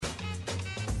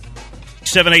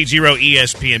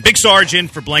713-780-ESPN. Big Sarge in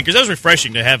for Blankers. That was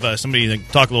refreshing to have somebody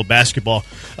talk a little basketball,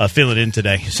 fill it in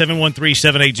today.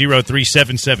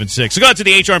 713-780-3776. So go out to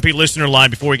the HRP listener line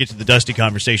before we get to the Dusty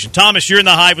conversation. Thomas, you're in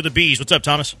the hive with the bees. What's up,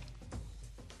 Thomas?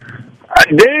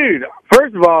 Dude,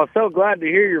 first of all, so glad to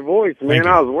hear your voice, man.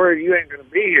 I was worried you ain't going to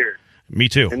be here. Me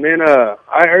too. And then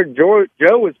I heard Joe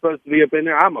was supposed to be up in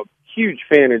there. I'm a huge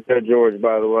fan of Joe George,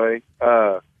 by the way.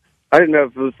 I didn't know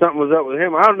if something was up with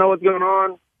him. I don't know what's going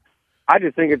on. I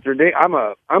just think it's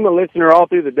ridiculous. I'm a listener all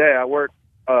through the day. I work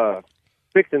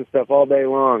fixing stuff all day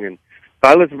long, and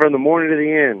so I listen from the morning to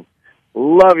the end.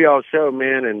 Love y'all's show,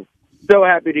 man, and so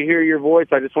happy to hear your voice.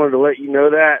 I just wanted to let you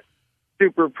know that.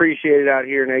 Super appreciated out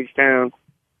here in H-Town.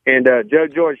 And Joe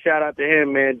George, shout out to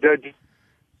him, man.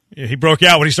 Yeah, he broke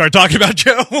out when he started talking about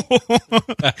Joe.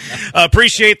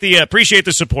 Appreciate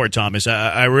the support, Thomas.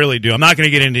 I really do. I'm not going to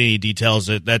get into any details.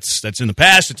 That's in the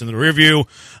past. It's in the rearview.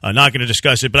 Not going to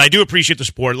discuss it, but I do appreciate the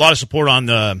support. A lot of support on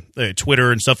the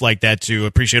Twitter and stuff like that too.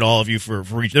 Appreciate all of you for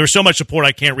reaching. There's so much support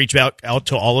I can't reach out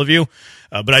to all of you.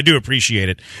 But I do appreciate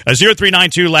it.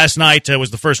 0392 last night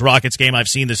was the first Rockets game I've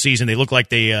seen this season. They look like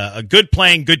they a good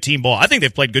team ball. I think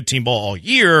they've played good team ball all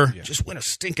year. Yeah. Just win a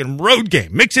stinking road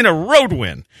game. Mix in a road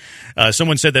win.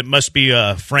 Someone said that must be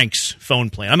Frank's phone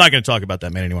plan. I'm not going to talk about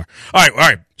that man anymore. All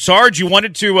right. Sarge, you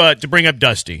wanted to bring up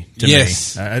Dusty to me.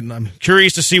 Yes. I'm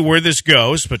curious to see where this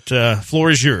goes, but floor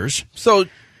is yours. So,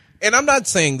 and I'm not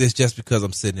saying this just because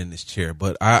I'm sitting in this chair,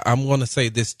 but I'm going to say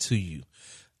this to you.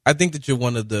 I think that you're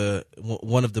one of the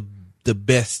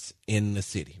best in the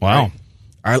city. Wow.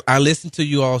 Right? I listened to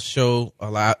you all show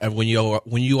a lot when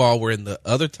you all were in the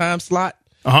other time slot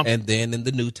and then in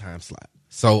the new time slot.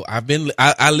 So I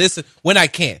listen when I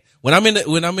can. When I'm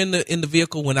in the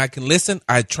vehicle, when I can listen,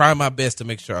 I try my best to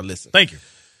make sure I listen. Thank you.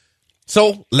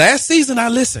 So last season I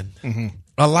listened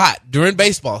a lot during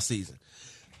baseball season.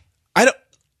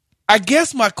 I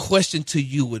guess my question to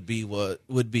you would be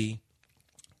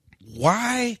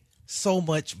why so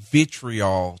much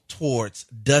vitriol towards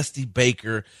Dusty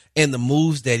Baker and the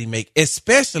moves that he make,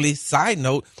 especially, side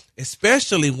note,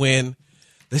 especially when,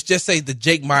 let's just say the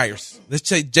Jake Myers. Let's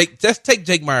take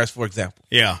Jake Myers, for example.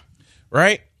 Yeah.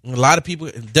 Right? A lot of people,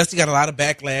 Dusty got a lot of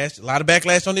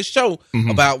backlash on his show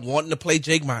about wanting to play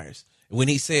Jake Myers. When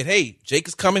he said, hey, Jake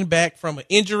is coming back from an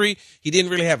injury. He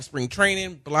didn't really have a spring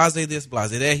training, blase this,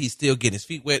 blase that. He's still getting his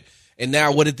feet wet. And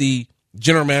now what did the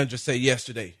general manager said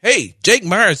yesterday? Hey, Jake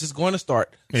Myers is going to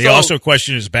start. He also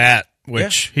questioned his bat,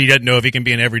 which he doesn't know if he can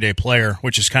be an everyday player,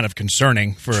 which is kind of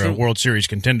concerning for a World Series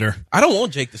contender. I don't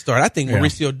want Jake to start. I think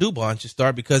Mauricio Dubon should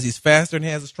start because he's faster and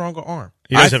has a stronger arm.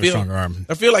 He does have a stronger arm.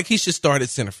 I feel like he should start at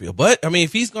center field. But, I mean,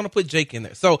 if he's going to put Jake in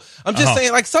there. So, I'm just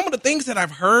saying, like, some of the things that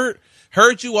I've heard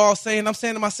you all saying, I'm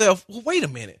saying to myself, well, wait a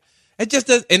minute. It just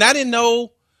does. And I didn't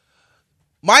know.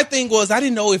 My thing was, I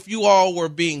didn't know if you all were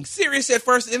being serious at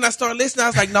first. And then I started listening. I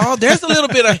was like, no, there's a little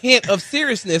bit of hint of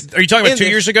seriousness. Are you talking about 2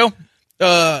 years ago?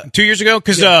 2 years ago?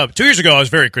 Because 2 years ago, I was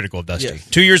very critical of Dusty. Yes.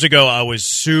 2 years ago, I was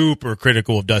super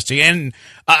critical of Dusty. And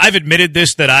I've admitted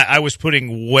this, that I was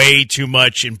putting way too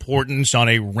much importance on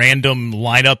a random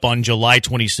lineup on July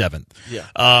 27th.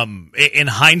 Yeah. In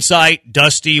hindsight,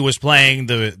 Dusty was playing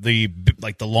the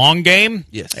long game.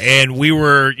 Yes. And we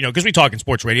were, because we talk in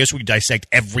sports radio, so we dissect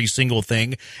every single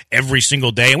thing every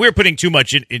single day. And we were putting too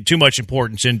much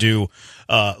importance into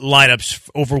lineups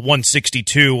over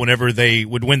 162 whenever they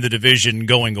would win the division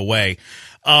going away.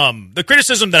 The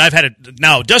criticism that I've had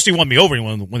now, Dusty won me over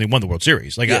when they won the World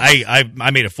Series. Like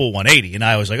I made a full 180, and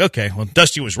I was like, okay, well,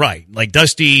 Dusty was right. Like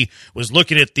Dusty was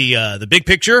looking at the big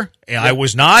picture, and I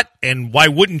was not. And why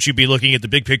wouldn't you be looking at the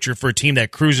big picture for a team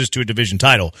that cruises to a division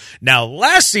title? Now,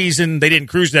 last season they didn't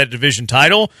cruise to that division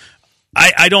title.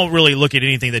 I don't really look at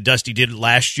anything that Dusty did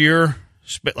last year.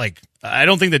 Like, I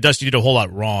don't think that Dusty did a whole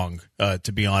lot wrong,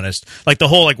 to be honest. Like, the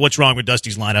whole, what's wrong with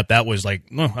Dusty's lineup, that was like,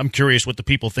 I'm curious what the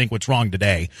people think what's wrong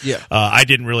today. Yeah. I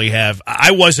didn't really have,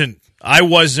 I wasn't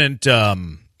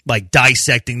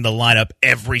dissecting the lineup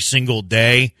every single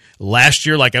day last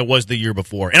year like I was the year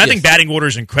before. And I think batting order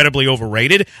is incredibly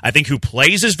overrated. I think who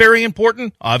plays is very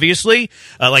important, obviously.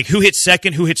 Like, who hits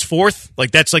second, who hits fourth.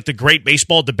 Like, that's like the great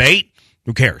baseball debate.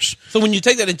 Who cares? So when you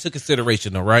take that into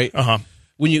consideration, though, right? Uh-huh.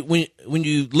 When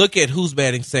you look at who's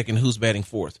batting second, who's batting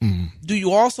fourth, do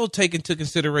you also take into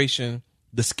consideration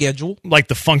the schedule, like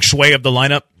the feng shui of the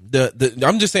lineup?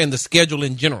 I'm just saying the schedule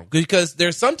in general, because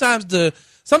there's sometimes the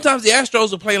Astros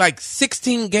will play like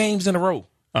 16 games in a row,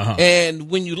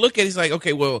 and when you look at it, it's like,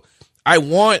 okay, well, I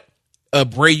want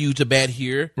Abreu to bat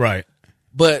here, right?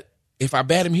 But if I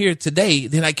bat him here today,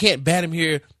 then I can't bat him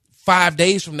here 5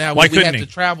 days from now when we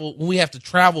have to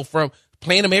travel from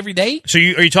playing him every day. So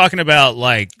are you talking about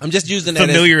like I'm just using that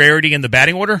familiarity in the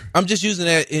batting order? I'm just using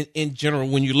that in general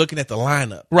when you're looking at the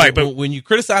lineup. Right, but when you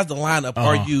criticize the lineup,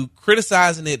 are you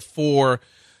criticizing it for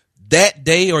that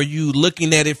day, or are you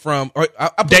looking at it from or I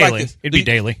put daily? It like this. It'd be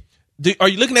daily. Are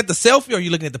you looking at the selfie, or are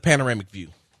you looking at the panoramic view?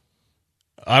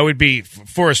 I would be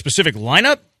for a specific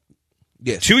lineup.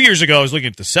 Yes. 2 years ago, I was looking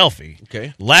at the selfie.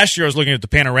 Okay. Last year, I was looking at the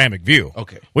panoramic view.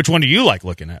 Okay. Which one do you like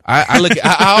looking at?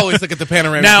 I always look at the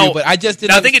panoramic view, but I just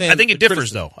didn't. I think it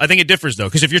differs though. I think it differs though,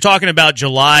 because if you're talking about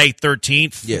July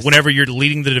 13th, yes, whenever you're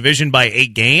leading the division by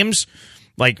 8 games.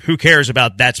 Like, who cares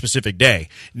about that specific day?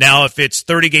 Now, if it's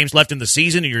 30 games left in the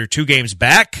season and you're 2 games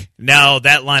back, now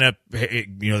that lineup,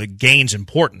 it gains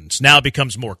importance. Now it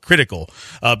becomes more critical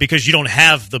because you don't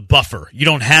have the buffer. You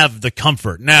don't have the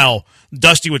comfort. Now,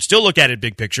 Dusty would still look at it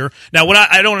big picture. Now, what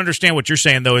I don't understand what you're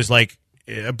saying, though, is like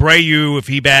Abreu, if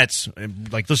he bats,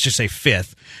 like, let's just say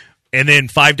 5th, and then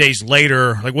 5 days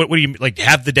later, like, what do you, like,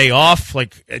 have the day off?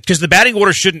 Like, because the batting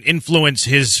order shouldn't influence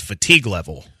his fatigue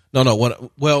level. No.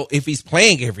 Well, if he's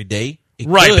playing every day,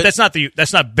 right? could. But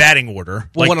that's not batting order.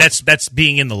 Well, like that's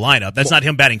being in the lineup. That's not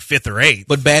him batting 5th or 8th.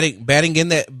 But being in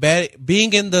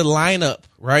the lineup,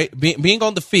 right? Being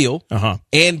on the field,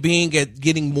 and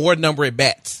getting more number at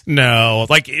bats. No,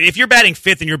 like if you're batting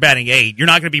 5th and you're batting 8, you're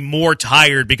not going to be more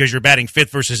tired because you're batting 5th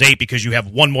versus 8 because you have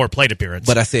one more plate appearance.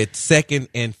 But I said 2nd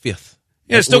and 5th.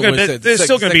 Yeah, there's still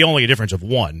going to be only a difference of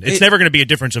 1. It's never going to be a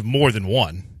difference of more than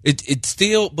 1. It's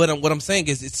still, but what I'm saying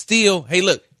is it's still, hey,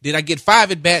 look, did I get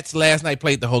 5 at-bats last night,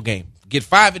 played the whole game? Get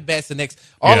 5 at-bats the next.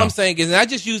 All I'm saying is, and I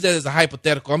just use that as a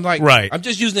hypothetical. I'm like, right. I'm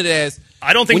just using it as,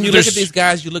 I don't think when you look at these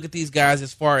guys, you look at these guys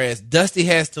as far as Dusty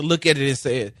has to look at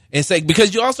it and say,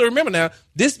 because you also remember now,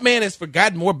 this man has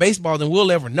forgotten more baseball than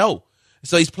we'll ever know.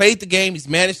 So he's played the game, he's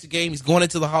managed the game, he's going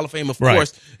into the Hall of Fame, of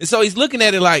course. And so he's looking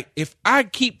at it like, if I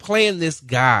keep playing this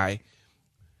guy,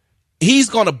 he's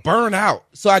going to burn out.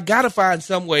 So I got to find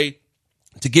some way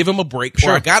to give him a break,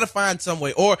 or I got to find some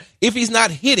way, or if he's not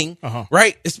hitting,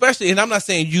 right, especially, and I'm not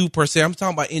saying you per se, I'm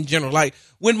talking about in general, like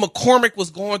when McCormick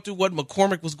was going through what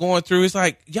McCormick was going through, it's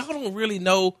like, y'all don't really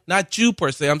know, not you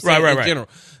per se, I'm saying in general.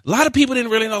 A lot of people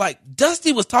didn't really know, like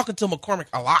Dusty was talking to McCormick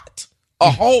a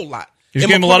whole lot. He was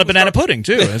giving him a lot of banana pudding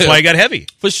too. That's why he got heavy.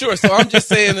 For sure. So I'm just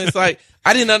saying, it's like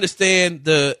I didn't understand,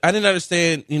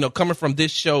 coming from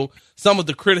this show, some of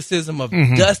the criticism of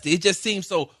Dusty. It just seems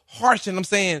so harsh, and I'm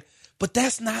saying, but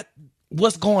that's not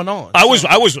what's going on. I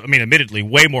was, admittedly,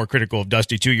 way more critical of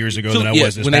Dusty 2 years ago than I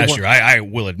was this past year. I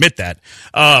will admit that.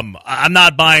 I'm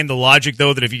not buying the logic,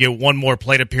 though, that if you get one more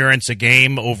plate appearance a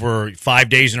game over 5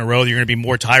 days in a row, you're going to be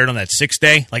more tired on that 6th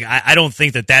day. Like, I don't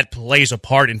think that plays a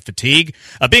part in fatigue.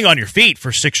 Being on your feet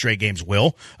for 6 straight games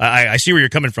will. I see where you're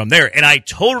coming from there, and I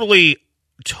totally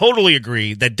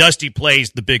agree that Dusty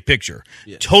plays the big picture.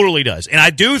 Yeah. Totally does. And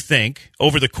I do think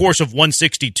over the course of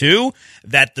 162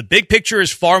 that the big picture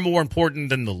is far more important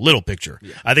than the little picture.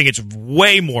 Yeah. I think it's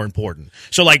way more important.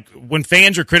 So like when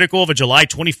fans are critical of a July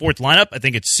 24th lineup, I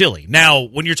think it's silly. Now,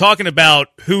 when you're talking about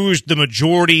who's the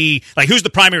majority, like who's the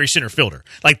primary center fielder,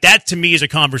 like that to me is a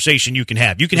conversation you can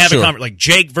have. You can have a conversation like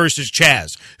Jake versus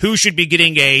Chaz. Who should be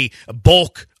getting a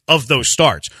bulk of those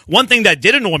starts? One thing that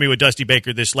did annoy me with Dusty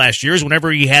Baker this last year is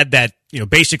whenever he had that,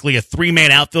 basically a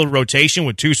 3-man outfield rotation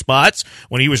with 2 spots,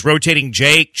 when he was rotating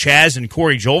Jake, Chaz, and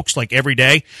Corey Julks like every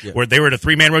day, where they were at a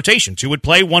 3-man rotation. 2 would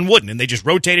play, 1 wouldn't, and they just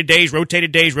rotated days.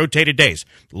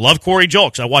 Love Corey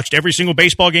Julks. I watched every single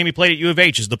baseball game he played at U of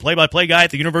H as the play-by-play guy at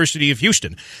the University of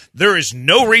Houston. There is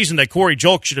no reason that Corey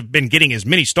Julks should have been getting as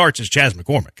many starts as Chaz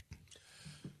McCormick.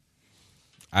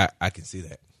 I can see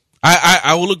that.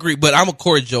 I will agree, but I'm a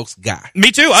Corey Julks guy. Me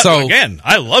too.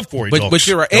 I love Corey Julks. But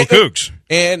you're right. Go Cougs.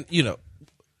 And,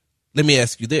 let me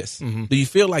ask you this. Do you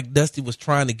feel like Dusty was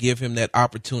trying to give him that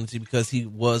opportunity because he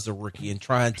was a rookie and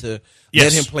trying to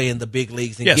let him play in the big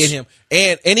leagues and get him?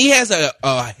 And he has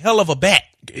a hell of a bat.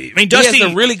 I mean, Dusty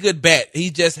has a really good bat.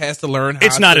 He just has to learn how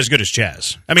It's not as good as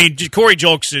Chaz. I mean, Corey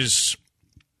Julks is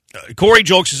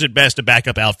at best a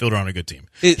backup outfielder on a good team.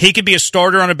 He could be a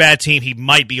starter on a bad team. He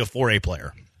might be a 4A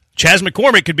player. Chaz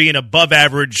McCormick could be an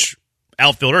above-average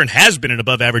outfielder and has been an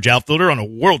above-average outfielder on a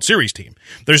World Series team.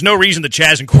 There's no reason that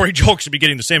Chaz and Corey Julks should be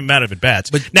getting the same amount of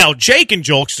at-bats. Now, Jake and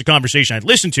Julks is a conversation I'd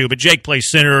listen to, but Jake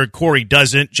plays center, Corey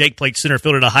doesn't. Jake plays center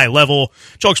field at a high level.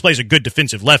 Julks plays a good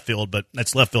defensive left field, but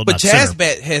that's left field, not center. But Chaz's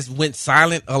bat has went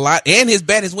silent a lot, and his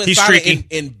bat has went silent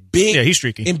in big, he's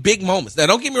streaky. In big moments. Now,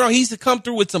 don't get me wrong, he's to come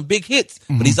through with some big hits,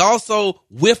 but he's also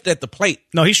whiffed at the plate.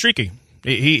 No, he's streaky.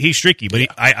 He's streaky, but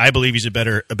I believe he's a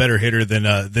better hitter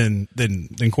than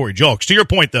Corey Julks. To your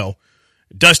point, though,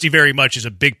 Dusty very much is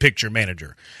a big picture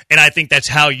manager, and I think that's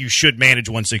how you should manage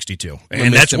 162.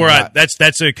 And that's where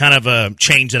that's a kind of a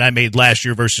change that I made last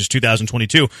year versus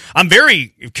 2022. I'm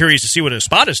very curious to see what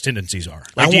Espada's tendencies are.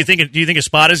 Like, do you think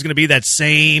Espada is going to be that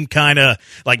same kind of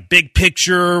like big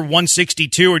picture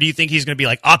 162, or do you think he's going to be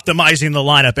like optimizing the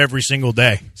lineup every single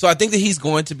day? So I think that he's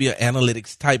going to be an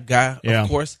analytics type guy. Of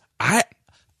course,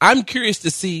 I'm curious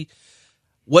to see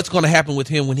what's going to happen with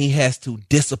him when he has to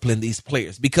discipline these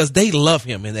players, because they love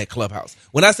him in that clubhouse.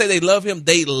 When I say they love him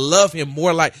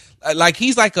more like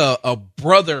he's like a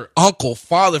brother, uncle,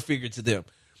 father figure to them.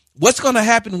 What's going to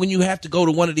happen when you have to go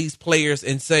to one of these players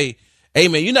and say, hey,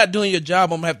 man, you're not doing your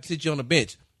job, I'm going to have to sit you on the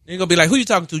bench. You're going to be like, who you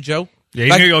talking to, Joe? Yeah,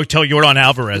 you're going to go tell Yordan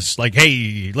Alvarez, like,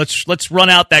 hey, let's run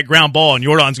out that ground ball, and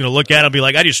Yordan's going to look at it and be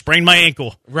like, I just sprained my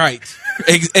ankle. Right.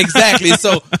 Exactly.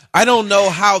 So I don't know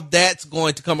how that's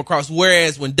going to come across.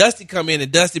 Whereas when Dusty come in and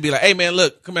Dusty be like, hey, man,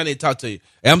 look, come out here and talk to you.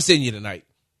 Hey, I'm sitting you tonight.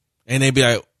 And they be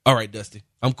like, all right, Dusty,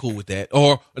 I'm cool with that.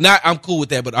 Or not, I'm cool with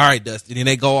that, but all right, Dusty. And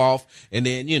they go off and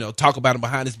then, talk about him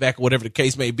behind his back or whatever the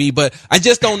case may be. But I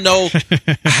just don't know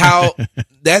how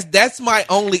that's my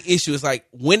only issue. It's like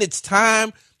when it's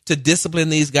time to discipline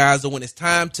these guys, or when it's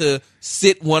time to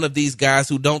sit one of these guys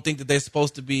who don't think that they're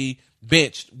supposed to be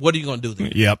benched, what are you going to do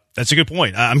then? Yep, that's a good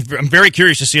point. I'm very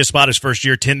curious to see Espada's first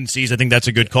year tendencies. I think that's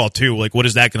a good call too. Like, what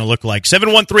is that going to look like?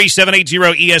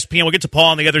 713-780-ESPN. We'll get to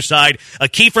Paul on the other side.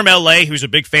 Key from LA, who's a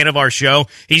big fan of our show.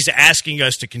 He's asking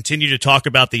us to continue to talk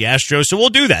about the Astros, so we'll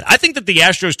do that. I think that the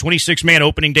Astros 26-man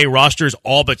opening day roster is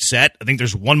all but set. I think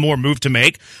there's one more move to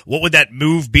make. What would that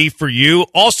move be for you?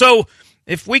 Also,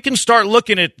 if we can start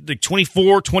looking at the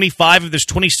 24, 25 of this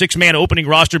 26-man opening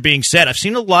roster being set, I've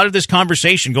seen a lot of this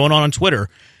conversation going on Twitter.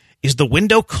 Is the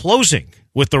window closing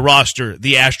with the roster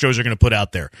the Astros are going to put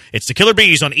out there? It's the Killer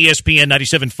Bees on ESPN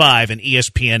 97.5 and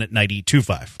ESPN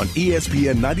 92.5. On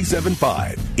ESPN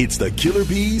 97.5, it's the Killer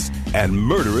Bees and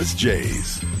Murderous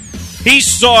Jays.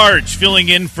 He's Sarge, filling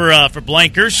in for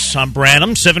Blankers. I'm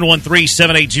Branham,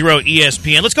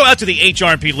 713-780-ESPN. Let's go out to the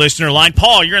HRP listener line.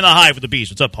 Paul, you're in the hive with the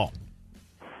Bees. What's up, Paul?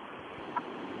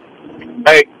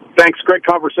 Hey, thanks. Great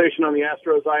conversation on the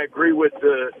Astros. I agree with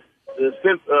the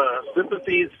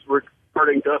sympathies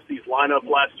regarding Dusty's lineup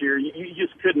last year. You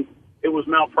just couldn't. It was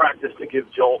malpractice to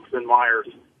give Jolks and Myers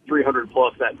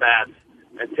 300-plus at-bats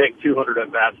and take 200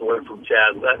 at-bats away from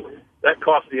Chaz. That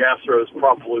cost the Astros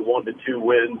probably 1 to 2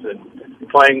 wins, and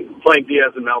playing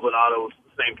Diaz and Maldonado was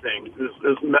the same thing. It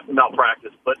was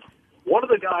malpractice. But one of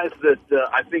the guys that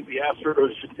I think the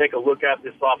Astros should take a look at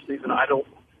this offseason, of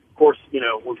course,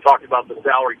 we've talked about the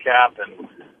salary cap and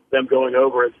them going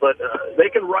over it, but they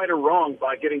can right a wrong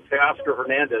by getting Teoscar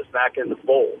Hernandez back in the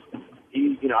fold.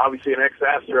 He, obviously an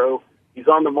ex-Astro. He's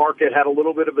on the market, had a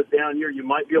little bit of a down year. You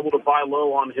might be able to buy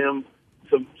low on him.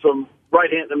 Some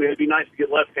right-hand, it'd be nice to get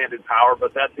left-handed power,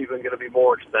 but that's even going to be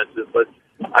more expensive. But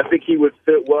I think he would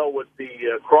fit well with the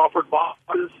Crawford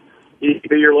boxes. He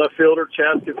could be your left fielder.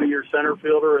 Chaz could be your center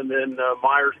fielder, and then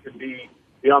Myers could be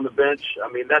on the bench.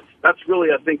 That's really,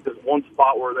 I think, the one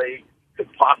spot where they could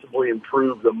possibly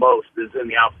improve the most is in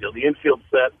the outfield. The infield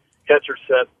set, catcher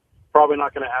set, probably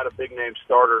not going to add a big-name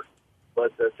starter.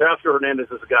 But Teoscar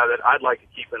Hernandez is a guy that I'd like to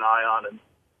keep an eye on. And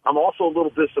I'm also a little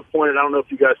disappointed. I don't know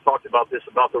if you guys talked about this,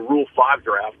 about the Rule 5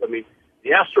 draft. The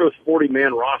Astros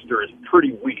 40-man roster is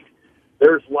pretty weak.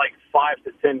 There's like 5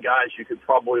 to 10 guys you could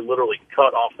probably literally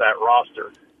cut off that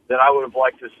roster that I would have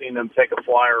liked to have seen them take a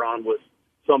flyer on with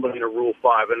somebody in a Rule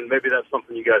 5, and maybe that's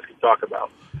something you guys could talk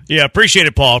about. Yeah, appreciate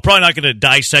it, Paul. Probably not going to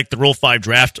dissect the Rule 5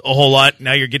 draft a whole lot.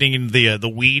 Now you're getting into the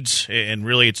weeds, and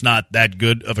really it's not that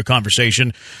good of a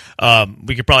conversation.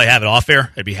 We could probably have it off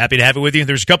air. I'd be happy to have it with you.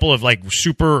 There's a couple of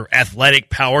super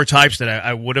athletic power types that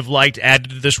I would have liked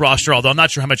added to this roster, although I'm not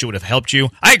sure how much it would have helped you.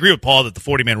 I agree with Paul that the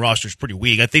 40-man roster is pretty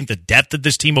weak. I think the depth of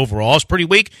this team overall is pretty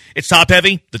weak. It's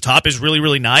top-heavy. The top is really,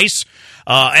 really nice.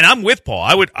 And I'm with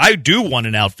Paul. I do want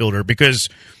an outfielder because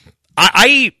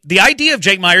the idea of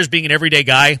Jake Myers being an everyday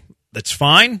guy, that's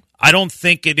fine. I don't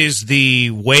think it is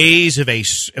the ways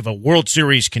of a World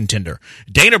Series contender.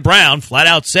 Dana Brown flat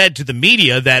out said to the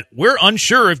media that we're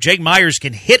unsure if Jake Myers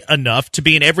can hit enough to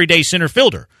be an everyday center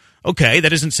fielder. Okay, that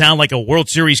doesn't sound like a World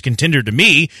Series contender to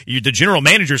me. The general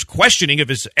manager's questioning if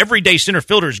his everyday center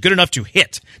fielder is good enough to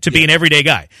hit, to be an everyday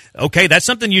guy. Okay, that's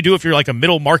something you do if you're like a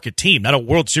middle market team, not a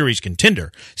World Series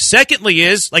contender. Secondly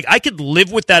is, I could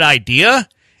live with that idea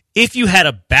if you had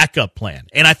a backup plan.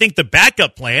 And I think the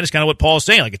backup plan is kind of what Paul's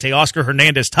saying. Like, take Oscar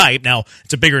Hernandez type. Now,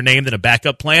 it's a bigger name than a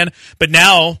backup plan. But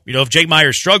now, if Jake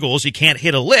Myers struggles, he can't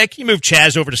hit a lick, you move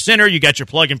Chaz over to center, you got your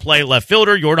plug-and-play left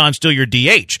fielder, Jordan's still your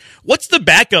DH. What's the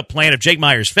backup plan if Jake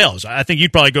Myers fails? I think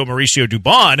you'd probably go Mauricio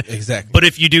Dubon. Exactly. But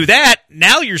if you do that,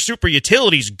 now your super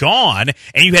utility's gone,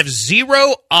 and you have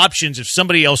zero options if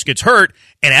somebody else gets hurt.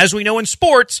 And as we know in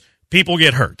sports, people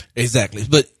get hurt. Exactly.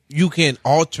 But you can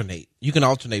alternate. You can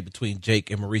alternate between Jake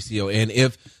and Mauricio. And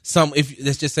if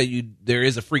let's just say there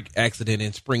is a freak accident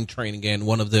in spring training and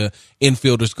one of the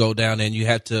infielders go down and you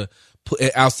have to put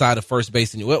it outside of first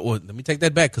base, and well, let me take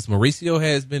that back, because Mauricio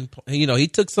has been, he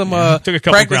took some took a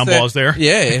couple ground balls there.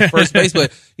 Yeah, at first base,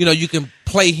 but you can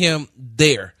play him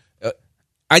there.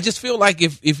 I just feel like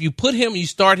if you put him, you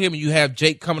start him, and you have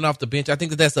Jake coming off the bench, I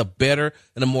think that's a better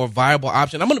and a more viable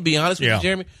option. I'm going to be honest with you,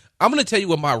 Jeremy. I'm going to tell you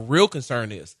what my real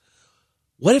concern is.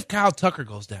 What if Kyle Tucker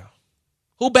goes down?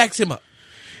 Who backs him up?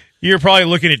 You're probably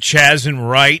looking at Chaz in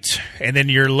right, and then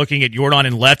you're looking at Jordan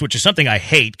in left, which is something I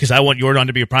hate because I want Jordan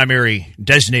to be a primary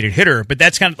designated hitter. But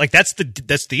that's kind of like that's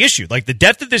the issue. Like, the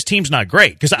depth of this team's not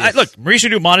great because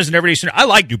Mauricio Dubon is an everyday center. I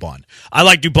like Dubon. I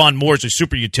like Dubon more as a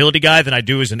super utility guy than I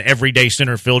do as an everyday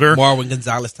center fielder. Marwin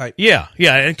Gonzalez type. Yeah,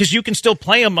 because you can still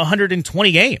play him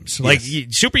 120 games. Like,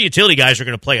 super utility guys are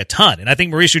going to play a ton, and I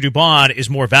think Mauricio Dubon is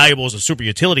more valuable as a super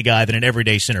utility guy than an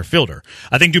everyday center fielder.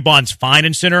 I think Dubon's fine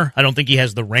in center. I don't think he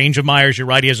has the range of Myers. You're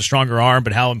right, he has a stronger arm,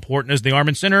 but how important is the arm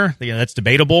in center? That's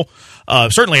debatable.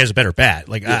 Certainly has a better bat.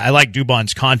 I like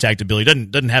Dubon's contact ability.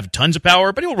 Doesn't have tons of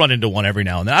power, but he'll run into one every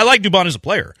now and then. I like Dubon as a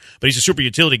player, but he's a super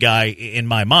utility guy in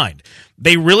my mind.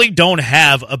 They really don't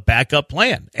have a backup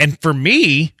plan. And for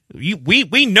me,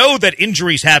 we know that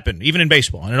injuries happen, even in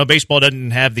baseball. I know baseball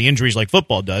doesn't have the injuries like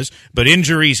football does, but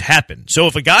injuries happen. So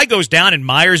if a guy goes down and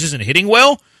Myers isn't hitting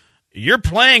well, you're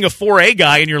playing a 4A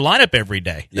guy in your lineup every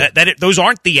day. Yeah. Those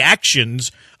aren't the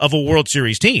actions of a World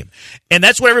Series team. And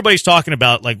that's what everybody's talking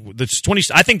about. Like,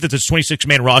 I think that this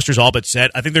 26-man roster is all but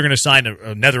set. I think they're going to sign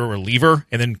another reliever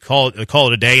and then call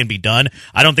it a day and be done.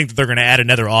 I don't think that they're going to add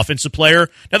another offensive player.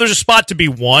 Now, there's a spot to be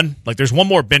won. Like, there's one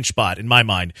more bench spot in my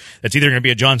mind. That's either going to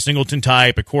be a John Singleton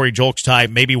type, a Corey Julks type,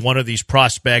 maybe one of these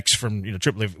prospects from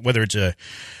AAA,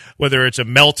 whether it's a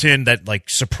Melton that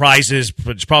surprises,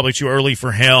 but it's probably too early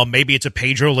for him. Maybe it's a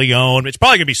Pedro Leon. It's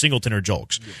probably going to be Singleton or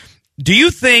Julks. Yeah. Do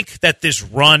you think that this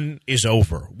run is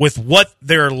over with what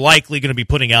they're likely going to be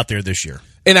putting out there this year?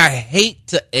 And I hate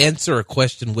to answer a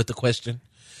question with a question,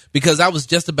 because I was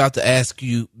just about to ask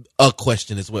you a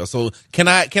question as well. So can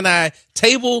I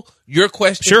table your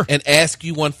question and ask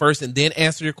you one first and then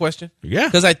answer your question? Yeah.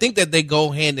 Because I think that they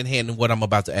go hand in hand in what I'm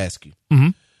about to ask you. Mm-hmm.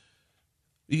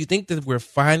 Do you think that we're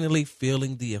finally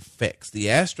feeling the effects? The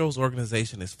Astros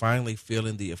organization is finally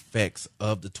feeling the effects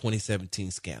of the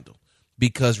 2017 scandal.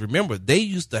 Because remember, they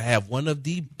used to have one of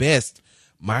the best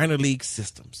minor league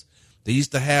systems. They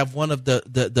used to have one of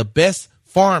the best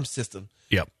farm systems.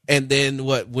 Yep. And then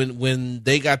when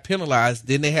they got penalized,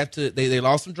 then they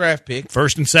lost some draft picks.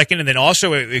 First and second, and then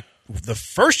also the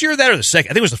first year of that or the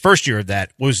second, I think it was the first year of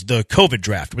that, was the COVID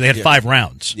draft where they had 5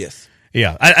 rounds. Yes.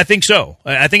 Yeah, I think so.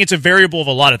 I think it's a variable of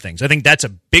a lot of things. I think that's a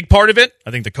big part of it. I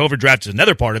think the COVID draft is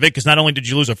another part of it, because not only did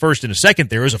you lose a first and a second,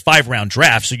 there was a 5-round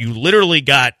draft, so you literally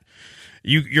got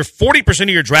your 40% of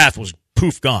your draft was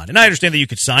poof gone. And I understand that you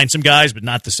could sign some guys, but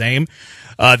not the same.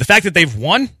 The fact that they've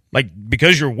won,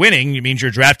 because you're winning, it means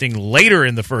you're drafting later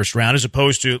in the first round, as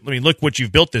opposed to, look what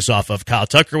you've built this off of. Kyle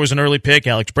Tucker was an early pick.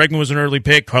 Alex Bregman was an early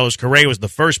pick. Carlos Correa was the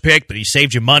first pick, but he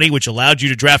saved you money, which allowed you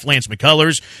to draft Lance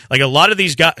McCullers. A lot of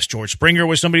these guys, George Springer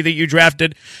was somebody that you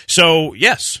drafted. So,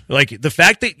 yes, the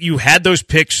fact that you had those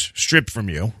picks stripped from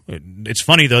you, it's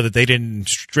funny, though, that they didn't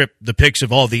strip the picks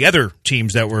of all the other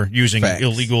teams that were using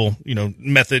illegal,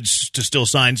 methods to steal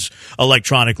signs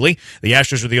electronically. The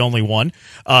Astros were the only one.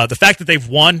 The fact that they've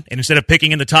won, and instead of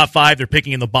picking in the top 5, they're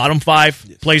picking in the bottom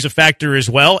 5, plays a factor as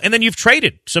well. And then you've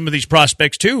traded some of these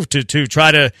prospects too to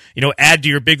try to add to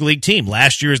your big league team.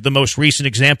 Last year is the most recent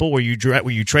example where you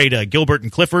trade Gilbert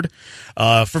and Clifford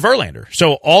for Verlander.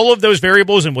 So all of those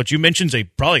variables and what you mentioned is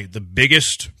probably the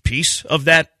biggest piece of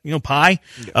that pie.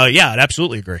 I'd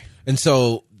absolutely agree. And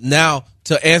so now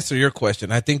to answer your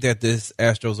question, I think that this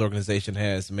Astros organization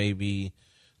has maybe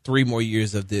 3 more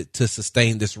years to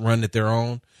sustain this run that they're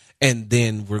on. And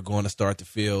then we're going to start to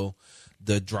feel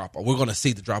the drop off. We're going to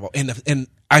see the drop off. And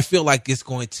I feel like it's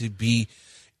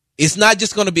not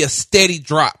just going to be a steady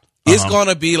drop. It's going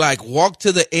to be like walk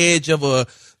to the edge of a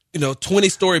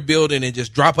 20-story building and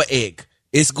just drop an egg.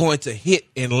 It's going to hit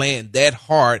and land that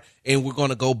hard. And we're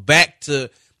going to go back to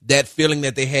that feeling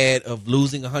that they had of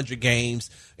losing 100 games.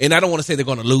 And I don't want to say they're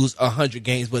going to lose 100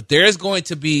 games, but there's going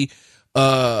to be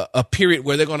a period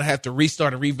where they're going to have to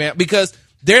restart and revamp, because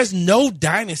there's no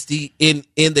dynasty in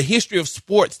the history of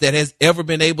sports that has ever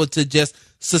been able to just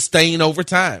sustain over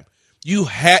time. You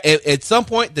have at some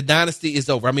point the dynasty is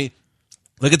over. I mean,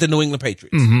 look at the New England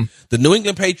Patriots. Mm-hmm. The New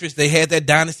England Patriots, they had that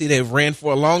dynasty. They ran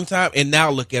for a long time, and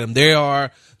now look at them. They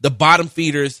are the bottom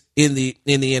feeders in the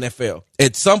NFL.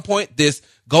 At some point, this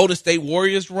Golden State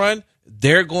Warriors run,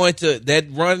 that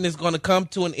run is going to come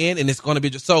to an end, and it's going to be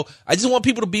just so. I just want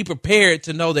people to be prepared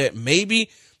to know that maybe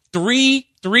three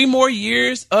more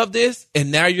years of this,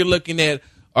 and now you're looking at,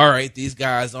 all right, these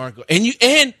guys aren't good.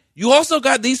 And you also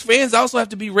got these fans also have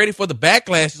to be ready for the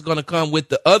backlash that's going to come with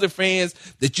the other fans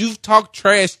that you've talked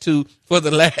trash to for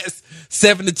the last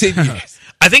 7 to 10 years.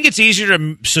 I think it's easier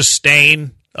to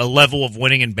sustain a level of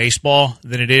winning in baseball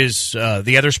than it is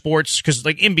the other sports, because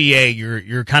like NBA,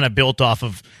 you're kind of built off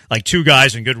of like two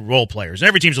guys and good role players, and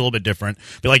every team's a little bit different.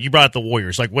 But like you brought up the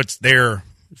Warriors, like what's their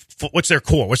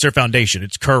core? What's their foundation?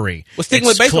 It's Curry. Well, sticking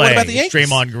with baseball, what about the Yankees?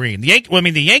 Draymond Green.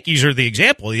 The Yankees are the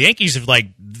example. The Yankees have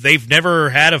they've never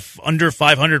had a under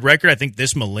 500 record, I think,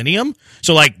 this millennium.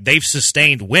 So like they've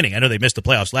sustained winning. I know they missed the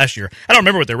playoffs last year. I don't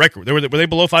remember what their record. Were they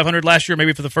below 500 last year?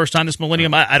 Maybe for the first time this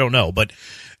millennium. I don't know, but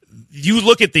you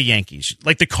look at the Yankees,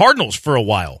 like the Cardinals for a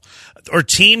while, or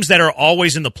teams that are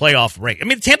always in the playoff race. I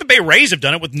mean, the Tampa Bay Rays have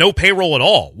done it with no payroll at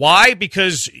all. Why?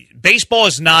 Because baseball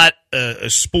is not a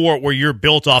sport where you're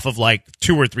built off of like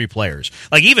 2 or 3 players.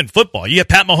 Like even football, you have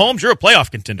Pat Mahomes, you're a playoff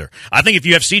contender. I think if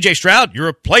you have CJ Stroud, you're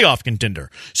a playoff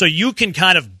contender. So you can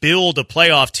kind of build a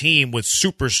playoff team with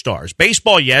superstars.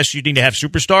 Baseball, yes, you need to have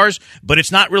superstars, but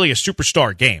it's not really a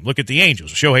superstar game. Look at the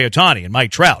Angels, Shohei Ohtani and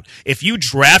Mike Trout. If you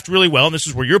draft really well, and this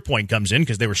is where your point comes in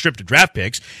because they were stripped of draft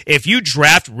picks, if you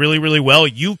draft really, really well,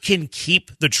 you can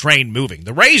keep the train moving.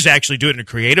 The Rays actually do it in a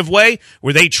creative way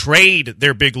where they trade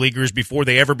their big leaguers before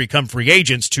they ever become free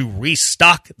agents to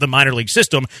restock the minor league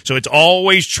system, so it's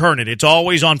always churning, it's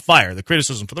always on fire. The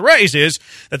criticism for the Rays is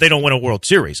that they don't win a World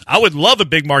Series. I would love a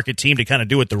big market team to kind of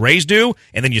do what the Rays do,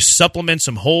 and then you supplement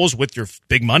some holes with your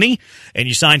big money, and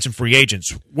you sign some free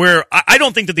agents, where I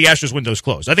don't think that the Astros window's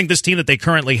closed. I think this team that they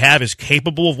currently have is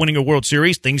capable of winning a World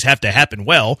Series. Things have to happen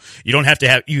well.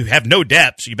 You have no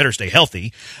depth, so you better stay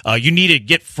healthy. You need to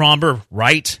get Fromber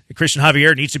right. Christian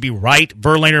Javier needs to be right.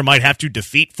 Verlander might have to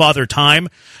defeat Father Time.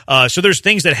 So there's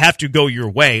things that have to go your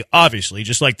way, obviously,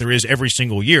 just like there is every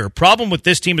single year. Problem with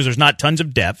this team is there's not tons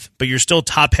of depth, but you're still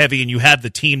top heavy, and you have the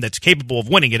team that's capable of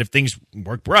winning it if things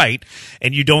work right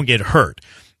and you don't get hurt.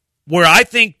 Where I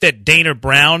think that Dana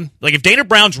Brown, like if Dana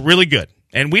Brown's really good,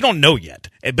 and we don't know yet,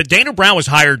 but Dana Brown was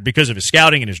hired because of his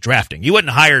scouting and his drafting. He wasn't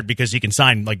hired because he can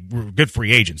sign like good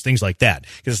free agents, things like that,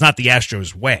 because it's not the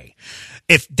Astros way.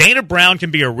 If Dana Brown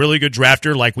can be a really good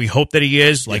drafter like we hope that he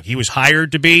is, like he was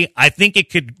hired to be, I think it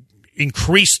could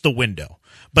increase the window.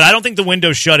 But I don't think the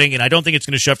window's shutting, and I don't think it's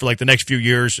going to shut for like the next few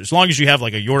years. As long as you have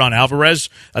like a Yordan Alvarez,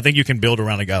 I think you can build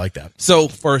around a guy like that. So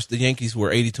first, the Yankees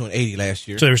were 82-80 last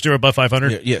year. So they were still above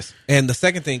 500? Yeah, yes. And the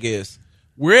second thing is,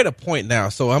 we're at a point now.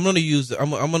 So I'm going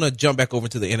to jump back over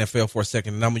to the NFL for a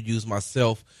second, and I'm going to use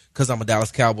myself because I'm a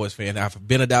Dallas Cowboys fan. I've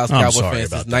been a Dallas Cowboys fan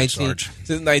since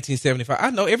 1975. I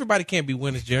know everybody can't be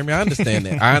winners, Jeremy. I understand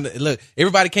that. Look,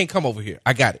 everybody can't come over here.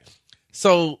 I got it.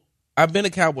 So I've been a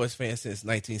Cowboys fan since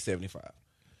 1975.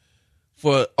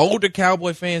 For older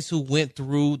Cowboy fans who went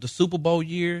through the Super Bowl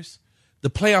years, the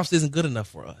playoffs isn't good enough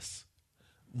for us.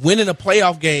 Winning a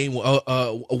playoff game, 1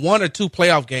 or 2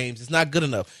 playoff games is not good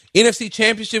enough. NFC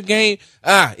Championship game,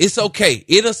 it's okay.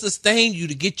 It'll sustain you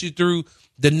to get you through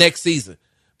the next season.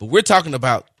 But we're talking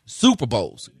about Super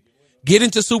Bowls.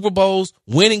 Getting to Super Bowls,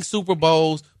 winning Super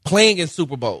Bowls, playing in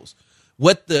Super Bowls.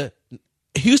 What the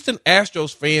Houston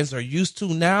Astros fans are used to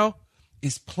now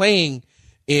is playing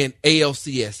in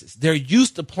ALCSs. They're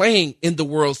used to playing in the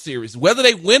World Series. Whether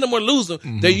they win them or lose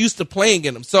them, they're used to playing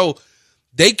in them. So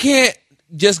they can't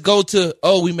just go to,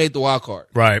 we made the wild card.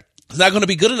 Right. It's not going to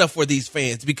be good enough for these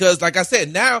fans because, like I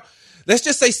said, now let's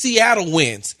just say Seattle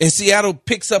wins and Seattle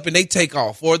picks up and they take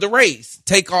off, or the Rays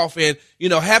take off and,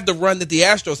 have the run that the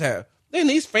Astros have. Then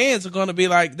these fans are going to be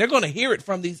like, they're going to hear it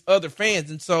from these other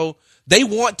fans. And so they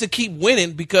want to keep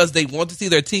winning because they want to see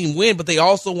their team win, but they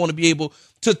also want to be able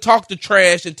to talk to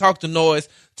trash and talk to noise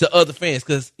to other fans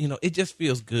because, it just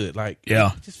feels good. Like,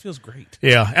 yeah, it just feels great.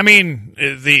 Yeah. I mean,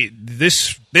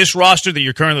 this roster that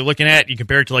you're currently looking at, you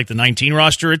compare it to like the 19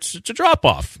 roster, it's a drop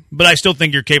off. But I still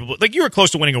think you're capable. Like, you were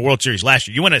close to winning a World Series last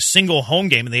year. You win a single home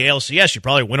game in the ALCS, you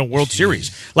probably win a World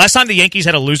Series. Last time the Yankees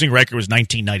had a losing record was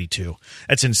 1992.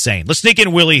 That's insane. Let's sneak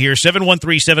in Willie here,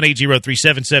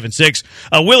 713-780-3776.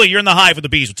 Willie, you're in the the Hive with the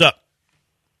Bees. What's up?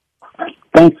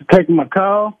 Thanks for taking my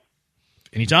call.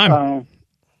 Anytime.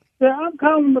 Yeah, I'm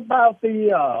calling about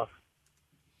the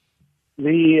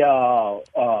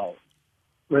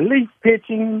relief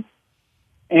pitching,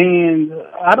 and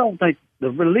I don't think the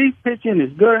relief pitching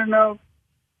is good enough,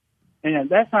 and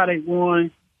that's how they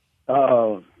won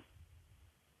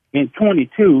in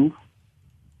 22.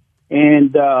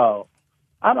 And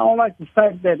I don't like the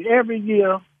fact that every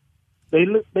year they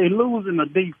losing a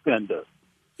defender.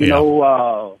 You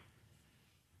know,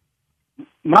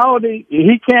 Maldi,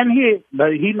 he can hit,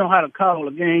 but he know how to call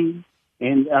a game.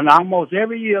 And almost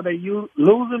every year they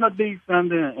losing a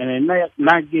defender and they're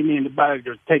not getting anybody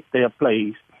to take their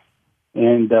place.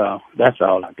 And that's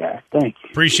all I got. Thank you.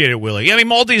 Appreciate it, Willie. Yeah, I mean,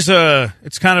 Maldi's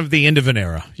it's kind of the end of an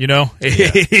era, you know?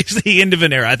 Yeah. It's the end of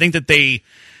an era. I think they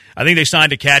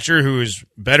signed a catcher who is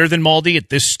better than Maldi at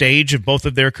this stage of both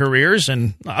of their careers,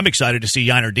 and I'm excited to see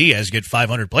Yainer Diaz get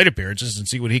 500 plate appearances and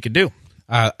see what he can do.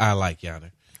 I like Yainer.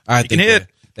 I think can hit.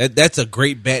 That's a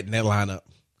great bat in that lineup.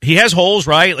 He has holes,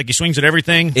 right? Like, he swings at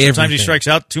everything. Sometimes he strikes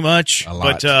out too much. A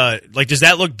lot. But, does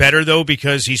that look better, though,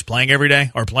 because he's playing every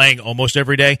day or playing almost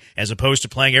every day as opposed to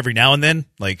playing every now and then?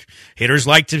 Like, hitters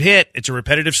like to hit. It's a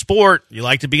repetitive sport. You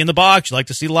like to be in the box. You like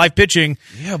to see live pitching.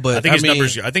 Yeah, but I think his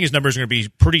numbers are going to be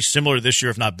pretty similar this year,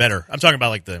 if not better. I'm talking about,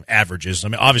 like, the averages. I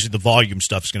mean, obviously, the volume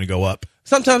stuff is going to go up.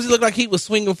 Sometimes it looked like he was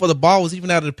swinging for the ball was even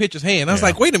out of the pitcher's hand. I was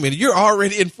like, wait a minute, you're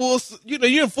already in full,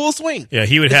 you're in full swing. Yeah,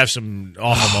 he would have some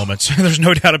awful moments. There's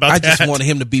no doubt about that. I just wanted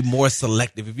him to be more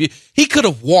selective. He could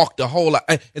have walked a whole lot.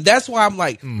 And that's why I'm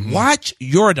like, watch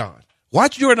Jordan.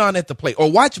 Watch Jordan at the plate.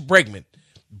 Or watch Bregman.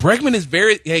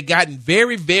 Bregman had gotten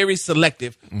very, very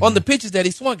selective on the pitches that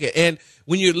he swung at. And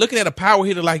when you're looking at a power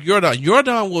hitter like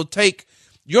Jordan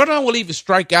will even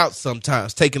strike out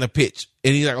sometimes taking a pitch.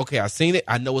 And he's like, okay, I've seen it.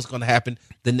 I know what's going to happen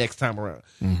the next time around.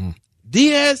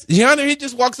 Diaz, Yainer, he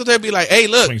just walks up there and be like, hey,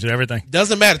 look. Swings at everything.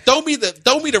 Doesn't matter. Throw me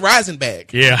the rising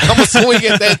bag. Yeah. I'm going to swing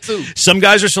at that too. Some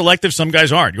guys are selective, some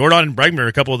guys aren't. Jordan and Bregman are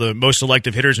a couple of the most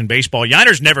selective hitters in baseball.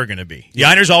 Yainer's never going to be.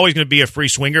 Yainer's always going to be a free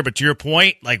swinger, but to your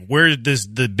point, like, where does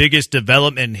the biggest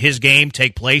development in his game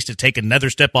take place to take another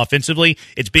step offensively?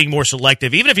 It's being more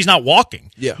selective, even if he's not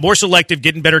walking. Yeah. More selective,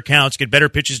 getting better counts, get better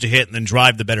pitches to hit, and then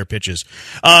drive the better pitches.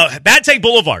 Bad Take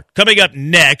Boulevard coming up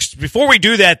next. Before we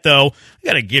do that, though, we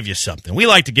got to give you something. We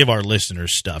like to give our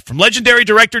listeners stuff. From legendary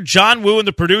director John Woo and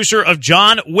the producer of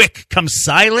John Wick comes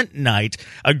Silent Night,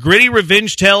 a gritty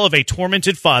revenge tale of a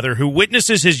tormented father who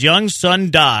witnesses his young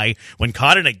son die when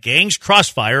caught in a gang's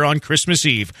crossfire on Christmas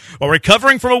Eve. While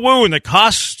recovering from a wound that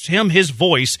cost him his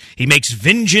voice, he makes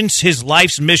vengeance his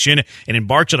life's mission and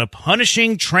embarks on a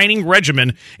punishing training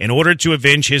regimen in order to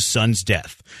avenge his son's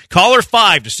death. Caller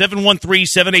 5 to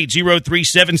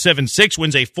 713-780-3776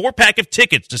 wins a 4-pack of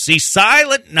tickets to see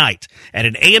Silent Night at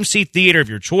an AMC theater of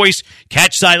your choice.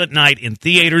 Catch Silent Night in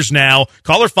theaters now.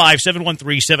 Caller 5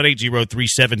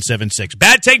 713-780-3776.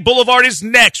 Bad Take Boulevard is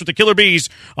next with the Killer Bees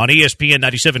on ESPN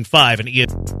 97.5 and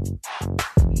ESPN.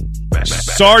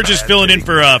 Sarge is filling in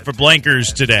for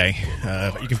Blankers today.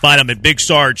 You can find him at Big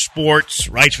Sarge Sports,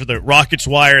 writes for the Rockets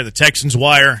Wire, the Texans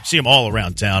Wire. See him all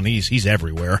around town. He's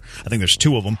everywhere. I think there's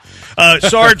 2 of them.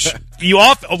 Sarge,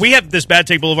 we have this Bad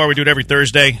Take Boulevard. We do it every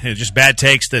Thursday. Just bad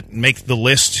takes that make the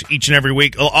list each and every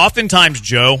week. Oftentimes,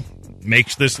 Joe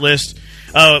makes this list.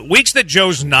 Weeks that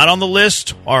Joe's not on the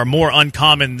list are more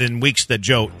uncommon than weeks that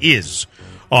Joe is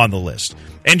on the list.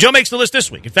 And Joe makes the list this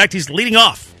week. In fact, he's leading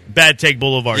off Bad Take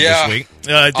Boulevard this week.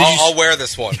 I'll wear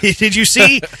this one. Did you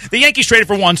see the Yankees traded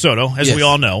for Juan Soto, as we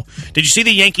all know? Did you see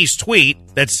the Yankees tweet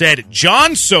that said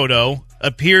John Soto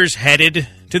appears headed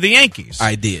to the Yankees?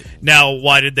 I did. Now,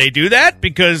 why did they do that?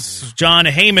 Because John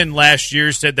Heyman last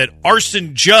year said that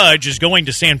Arson Judge is going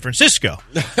to San Francisco.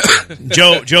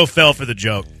 Joe fell for the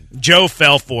joke. Joe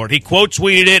fell for it. He quote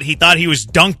tweeted it. He thought he was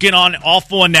dunking on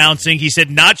awful announcing. He said,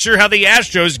 not sure how the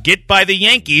Astros get by the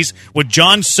Yankees with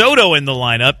John Soto in the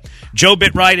lineup. Joe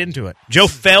bit right into it. Joe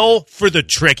fell for the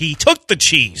trick. He took the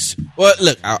cheese. Well,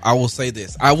 look, I will say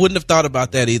this. I wouldn't have thought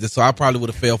about that either, so I probably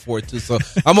would have fell for it too. So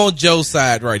I'm on Joe's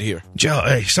side right here. Joe,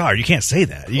 hey, sorry, you can't say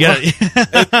that. You gotta,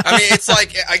 I mean, it's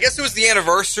like, I guess it was the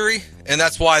anniversary, and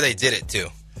that's why they did it too.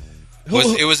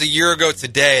 It was a year ago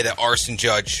today that Arson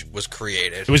Judge was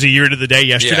created. It was a year to the day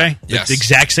yesterday? Yeah, the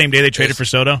exact same day they traded for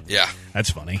Soto? Yeah. That's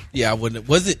funny. Yeah, I wouldn't.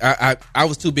 Was it? I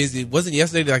was too busy. Wasn't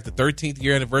yesterday like the 13th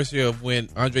year anniversary of when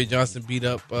Andre Johnson beat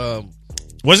up?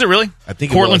 Was it really? I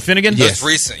think Cortland Finnegan? Yes. It's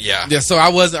recent, yeah. Yeah, so I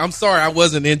wasn't. I'm sorry, I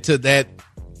wasn't into that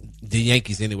the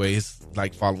Yankees anyway. It's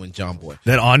like following John Boy.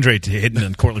 That Andre hitting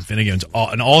and Cortland Finnegan's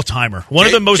an all-timer. One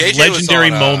of the most JJ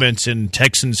legendary moments in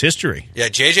Texans history. Yeah,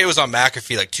 JJ was on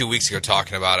McAfee like 2 weeks ago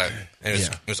talking about it, and it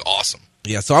was awesome.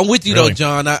 Yeah, so I'm with you, though,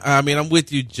 John. I mean, I'm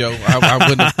with you, Joe. I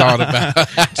wouldn't have thought about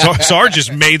it. So Sarge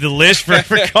just made the list for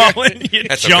calling you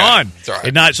John. Okay. It's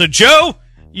all right. So, Joe,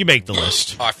 you make the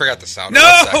list. Oh, I forgot the sound.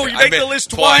 No, you make the list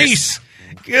twice.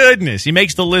 Goodness, he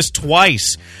makes the list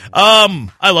twice.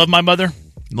 I love my mother.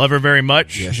 Love her very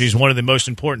much. Yes. She's one of the most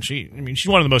important. She's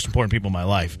one of the most important people in my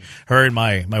life. Her and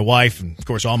my wife, and of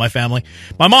course all my family.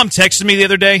 My mom texted me the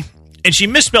other day, and she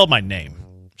misspelled my name.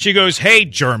 She goes, "Hey,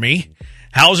 Jeremy,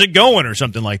 how's it going?" or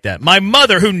something like that. My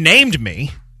mother, who named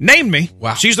me.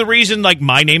 Wow. She's the reason, like,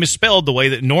 my name is spelled the way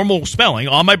that normal spelling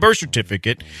on my birth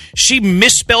certificate. She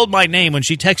misspelled my name when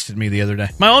she texted me the other day.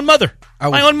 My own mother.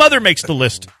 My own mother makes the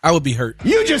list. I would be hurt.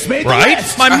 You just made the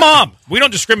list. My mom. We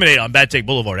don't discriminate on Bad Take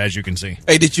Boulevard, as you can see.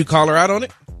 Hey, did you call her out on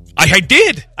it? I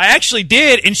did. I actually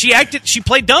did, and she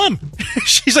played dumb.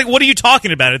 She's like, "What are you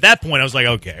talking about?" At that point, I was like,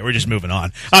 "Okay, we're just moving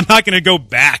on. I'm not going to go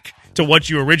back to what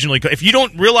you originally. If you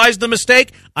don't realize the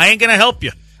mistake, I ain't going to help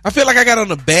you." I feel like I got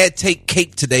on a Bad Take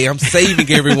cape today. I'm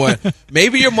saving everyone.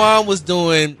 Maybe your mom was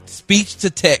doing speech to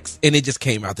text, and it just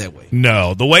came out that way.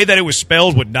 No, the way that it was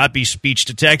spelled would not be speech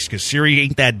to text because Siri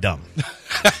ain't that dumb.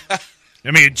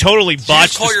 I mean, it totally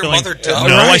botched. Did you call your mother dumb?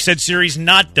 No, I said Siri's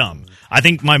not dumb. I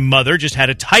think my mother just had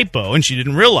a typo, and she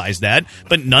didn't realize that.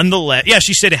 But nonetheless, yeah,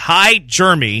 she said, "Hi,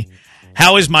 Jeremy.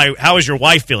 How is your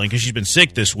wife feeling? Because she's been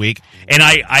sick this week." And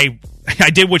I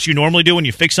did what you normally do when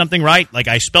you fix something right. Like,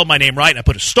 I spelled my name right and I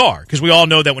put a star. Because we all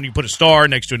know that when you put a star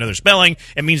next to another spelling,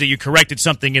 it means that you corrected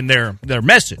something in their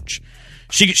message.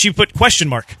 She put question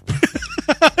mark.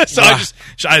 So wow.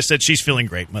 I said, "She's feeling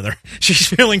great, Mother. She's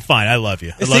feeling fine. I love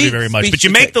you. I love you very much." But you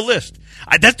make the list.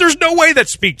 There's no way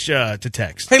that's speech to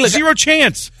text. Hey, look, zero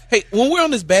chance. Hey, when we're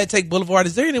on this Bad Take Boulevard,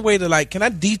 is there any way to, can I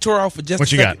detour off for just what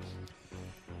a second? What you got?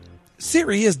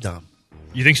 Siri is dumb.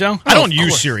 You think so? I don't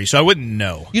use Siri, so I wouldn't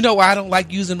know. You know why I don't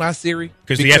like using my Siri?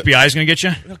 Because the FBI is going to get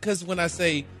you? Because when I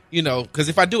say, because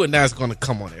if I do it now, it's going to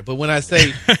come on there. But when I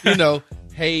say,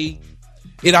 hey,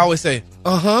 it always say,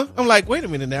 uh-huh. I'm like, wait a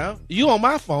minute now. You on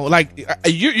my phone. Like,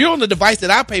 you're on the device that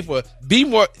I pay for. Be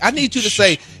more. I need you to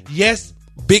say, "Yes,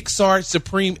 Big Sarge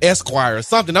Supreme Esquire," or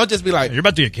something. Don't just be like, "You're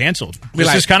about to get canceled."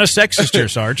 This is kind of sexist here,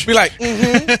 Sarge. Be like,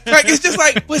 mm-hmm. Like, it's just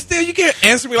like, but still, you can't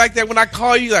answer me like that when I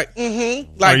call you. Like,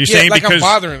 mm-hmm. Like, are you saying like because, I'm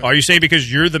bothering? Are you saying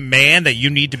because you're the man that you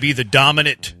need to be the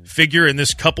dominant figure in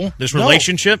this couple, this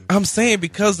relationship? I'm saying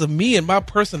because of me and my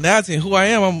personality and who I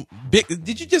am, I'm big.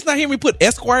 Did you just not hear me put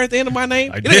Esquire at the end of my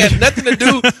name? It has nothing to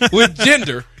do with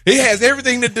gender. It has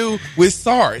everything to do with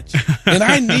Sarge, and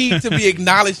I need to be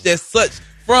acknowledged as such.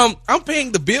 I'm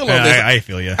paying the bill on this. I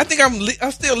feel you. I think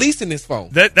I'm still leasing this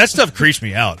phone. That stuff creeps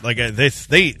me out. Like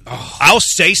I'll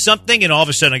say something and all of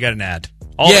a sudden I got an ad.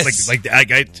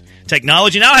 Yes.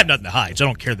 Technology. Now I have nothing to hide, so I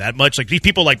don't care that much. Like, these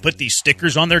people put these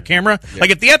stickers on their camera. Yeah. Like,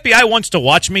 if the FBI wants to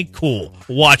watch me, cool,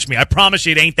 watch me. I promise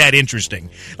you, it ain't that interesting.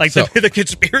 Like, the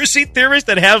conspiracy theorists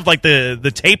that have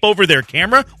the tape over their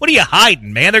camera. What are you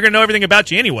hiding, man? They're gonna know everything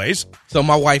about you anyways. So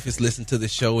my wife is listening to the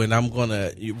show, and I'm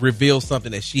gonna reveal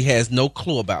something that she has no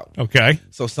clue about. Okay.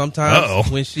 So sometimes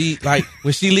when she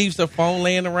leaves her phone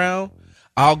laying around,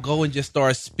 I'll go and just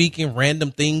start speaking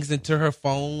random things into her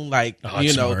phone,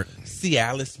 smart.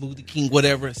 Cialis, Smoothie King,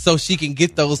 whatever, so she can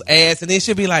get those ads, and then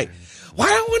she'll be like, "Why?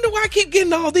 I wonder why I keep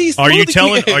getting all these." Are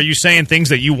you saying things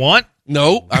that you want?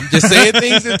 No, I'm just saying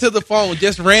things into the phone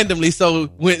just randomly, so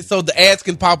the ads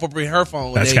can pop up in her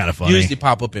phone. That's kind of funny. Usually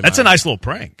pop up in. That's mine. a nice little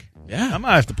prank. Yeah, I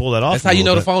might have to pull that off. That's how you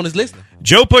know the phone is listening.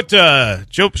 Joe put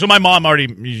so my mom already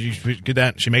did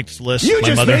that. She makes the list.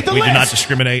 My mother. We do not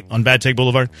discriminate on Bad Take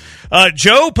Boulevard.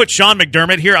 Joe put Sean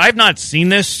McDermott here. I have not seen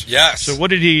this. Yes. So what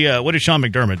did Sean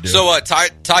McDermott do? So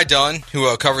Ty Dunn,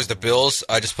 who covers the Bills,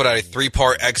 just put out a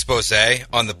 3-part expose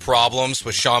on the problems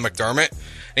with Sean McDermott, and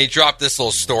he dropped this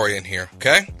little story in here.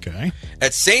 Okay.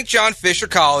 At St. John Fisher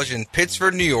College in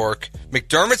Pittsford, New York,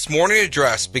 McDermott's morning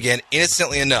address began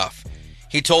innocently enough.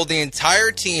 He told the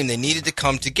entire team they needed to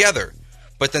come together.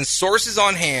 But then sources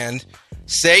on hand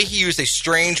say he used a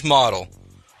strange model.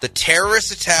 The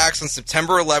terrorist attacks on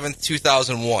September 11th,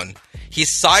 2001. He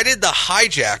cited the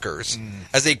hijackers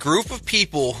as a group of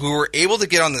people who were able to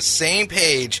get on the same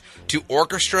page to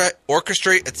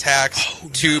orchestrate attacks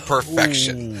to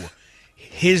perfection.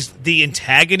 The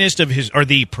antagonist of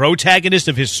the protagonist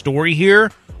of his story here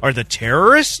are the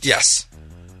terrorists? Yes.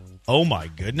 Oh, my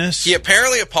goodness. He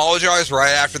apparently apologized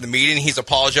right after the meeting. He's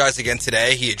apologized again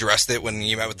today. He addressed it when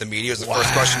he met with the media. It was the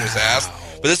first question he was asked.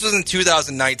 But this was in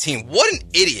 2019. What an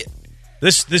idiot.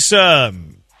 This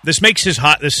This makes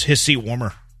his seat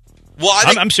warmer. Well,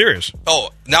 I'm serious. Oh,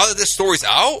 now that this story's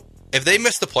out, if they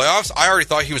missed the playoffs, I already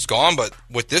thought he was gone. But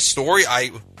with this story,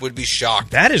 I would be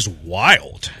shocked. That is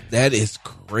wild. That is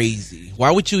crazy.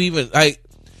 Why would you even like?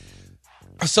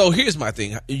 So here's my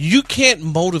thing. You can't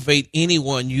motivate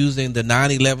anyone using the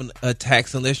 9/11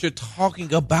 attacks unless you're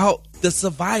talking about the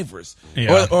survivors,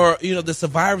 or the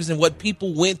survivors and what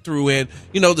people went through, and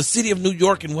the city of New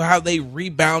York and how they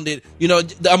rebounded.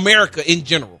 America in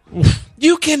general.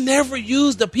 You can never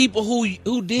use the people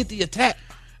who did the attack.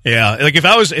 Yeah, like if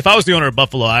I was the owner of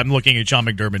Buffalo, I'm looking at Sean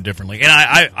McDermott differently, and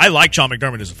I like Sean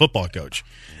McDermott as a football coach.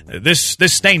 This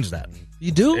stains that.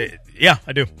 You do? Yeah,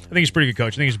 I do. I think he's a pretty good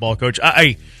coach. I think he's a ball coach.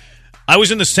 I was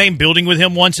in the same building with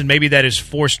him once, and maybe that has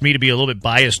forced me to be a little bit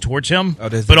biased towards him.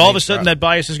 But all of a sudden, that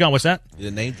bias is gone. What's that? The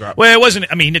name drop. Well, it wasn't.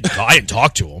 I mean, I didn't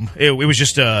talk to him. It was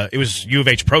just it was U of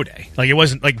H Pro Day. Like it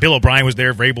wasn't like Bill O'Brien was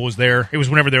there, Vrabel was there. It was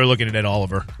whenever they were looking at Ed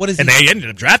Oliver. They ended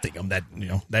up drafting him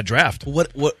that draft.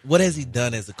 What has he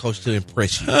done as a coach to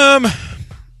impress you? I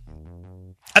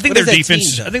think their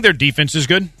defense. I think their defense is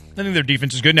good.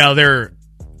 Now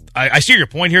I see your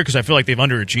point here because I feel like they've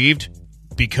underachieved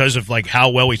because of like how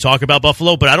well we talk about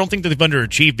Buffalo, but I don't think that they've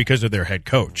underachieved because of their head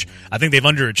coach. I think they've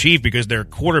underachieved because their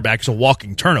quarterback is a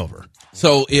walking turnover.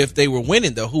 So if they were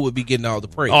winning, though, who would be getting all the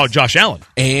praise? Oh, Josh Allen.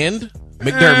 And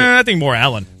McDermott. I think more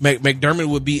Allen. McDermott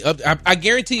would be up. I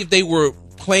guarantee if they were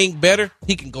playing better,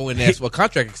 he can go in and ask for a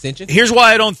contract extension. Here's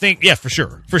why I don't think, for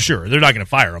sure. They're not going to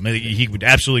fire him. He would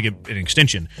absolutely get an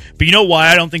extension. But you know why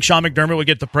I don't think Sean McDermott would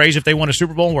get the praise if they won a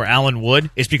Super Bowl where Allen would?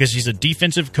 It's because he's a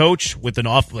defensive coach with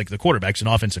the quarterback's an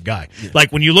offensive guy. Yeah.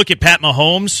 Like when you look at Pat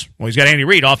Mahomes, he's got Andy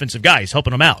Reid, offensive guy. He's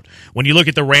helping him out. When you look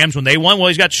at the Rams when they won,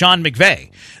 he's got Sean McVay.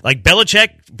 Like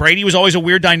Belichick, Brady was always a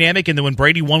weird dynamic, and then when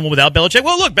Brady won one without Belichick,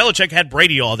 Belichick had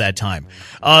Brady all that time.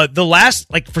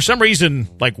 For some reason,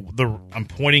 I'm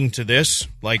pointing to this.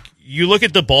 Like you look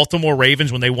at the Baltimore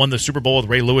Ravens when they won the Super Bowl with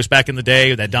Ray Lewis back in the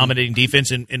day, that dominating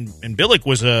defense, and Billick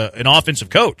was an offensive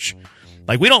coach.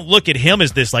 Like we don't look at him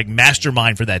as this like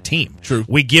mastermind for that team. True.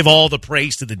 We give all the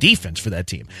praise to the defense for that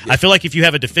team. Yeah. I feel like if you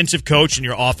have a defensive coach and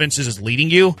your offense is leading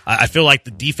you, I feel like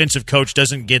the defensive coach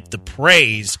doesn't get the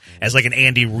praise as like an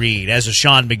Andy Reid, as a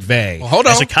Sean McVay,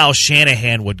 as a Kyle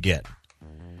Shanahan would get.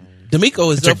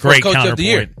 D'Amico is up for Coach of the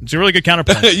Year. It's a really good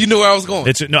counterpoint. You knew where I was going.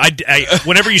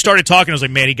 Whenever you started talking, I was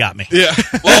like, man, he got me. Yeah.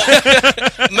 Well,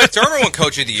 McDermott won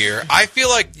Coach of the Year. I feel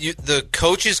like the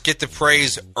coaches get the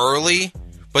praise early,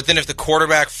 but then if the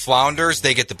quarterback flounders,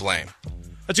 they get the blame.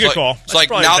 That's a good call. It's like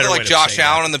now that Josh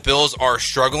Allen and the Bills are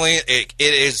struggling, it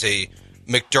is a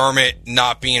McDermott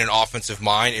not being an offensive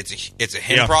mind. It's a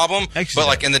him problem. But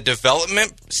like in the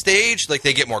development stage, like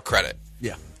they get more credit.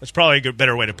 Yeah. That's probably a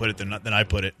better way to put it than I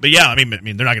put it. But yeah, I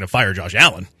mean, they're not going to fire Josh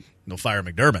Allen. They'll fire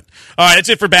McDermott. All right, that's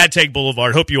it for Bad Take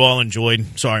Boulevard. Hope you all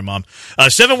enjoyed. Sorry, Mom.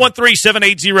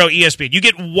 713-780-ESPN. You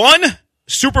get one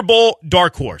Super Bowl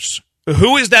dark horse.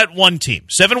 Who is that one team?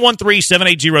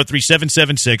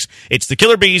 713-780-3776. It's the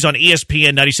Killer Bees on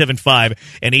ESPN 97.5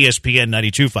 and ESPN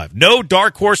 92.5. No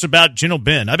dark horse about Gentle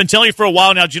Ben. I've been telling you for a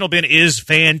while now, Gentle Ben is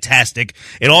fantastic.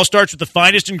 It all starts with the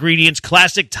finest ingredients,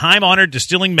 classic time-honored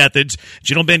distilling methods.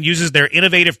 Gentle Ben uses their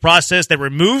innovative process that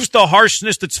removes the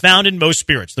harshness that's found in most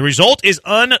spirits. The result is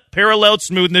unparalleled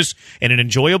smoothness and an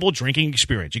enjoyable drinking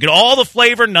experience. You get all the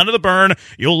flavor, none of the burn.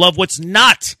 You'll love what's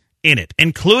not in it,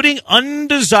 including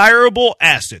undesirable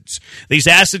acids. These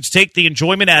acids take the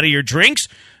enjoyment out of your drinks.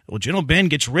 Well, Gentle Ben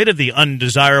gets rid of the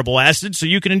undesirable acids so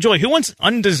you can enjoy. Who wants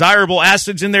undesirable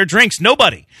acids in their drinks?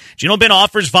 Nobody. Gentle Ben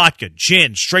offers vodka,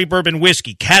 gin, straight bourbon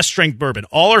whiskey, cast-strength bourbon.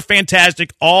 All are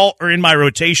fantastic. All are in my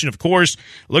rotation, of course.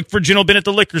 Look for Gentle Ben at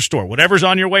the liquor store. Whatever's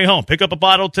on your way home, pick up a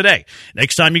bottle today.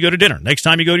 Next time you go to dinner, next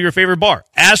time you go to your favorite bar,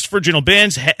 ask for Gentle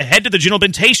Ben's. Head to the Gentle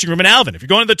Ben tasting room in Alvin. If you're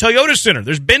going to the Toyota Center,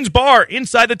 there's Ben's Bar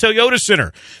inside the Toyota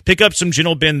Center. Pick up some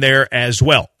Gentle Ben there as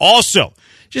well. Also,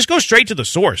 just go straight to the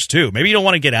source, too. Maybe you don't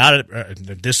want to get out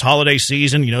this holiday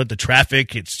season. You know, the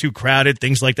traffic, it's too crowded,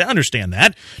 things like that. I understand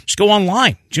that. Just go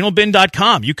online,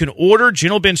 gentleben.com. You can order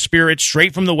Gentle Ben spirits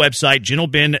straight from the website,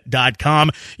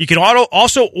 gentleben.com. You can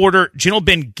also order Gentle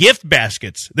Ben gift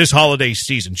baskets this holiday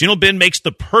season. Gentle Ben makes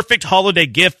the perfect holiday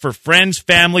gift for friends,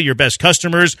 family, your best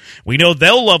customers. We know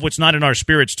they'll love what's not in our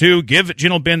spirits, too. Give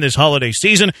Gentle Ben this holiday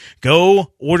season.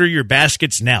 Go order your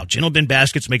baskets now. Gentle Ben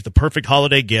baskets make the perfect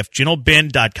holiday gift.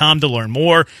 gentleben.com to learn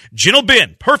more. Gentle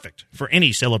Ben, perfect for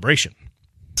any celebration.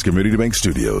 Community Bank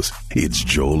Studios. It's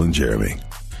Joel and Jeremy.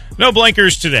 No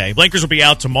Blankers today. Blankers will be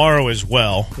out tomorrow as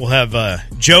well. We'll have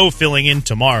Joe filling in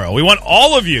tomorrow. We want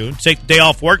all of you to take the day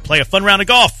off work, play a fun round of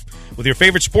golf with your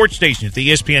favorite sports station at the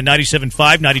ESPN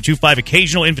 97.5, 92.5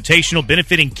 Occasional Invitational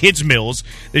benefiting Kids Mills.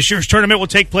 This year's tournament will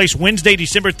take place Wednesday,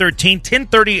 December 13th,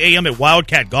 10:30 a.m. at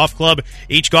Wildcat Golf Club.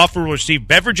 Each golfer will receive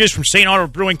beverages from St.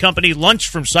 Arnold Brewing Company, lunch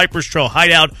from Cypress Trail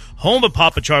Hideout, home of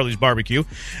Papa Charlie's Barbecue,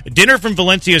 dinner from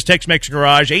Valencia's Tex-Mex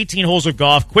Garage, 18 holes of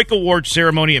golf, quick award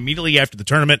ceremony immediately after the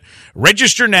tournament.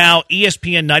 Register now,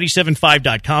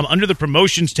 ESPN975.com under the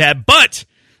promotions tab. But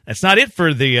that's not it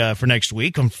for next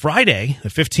week. On Friday, the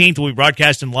 15th, we'll be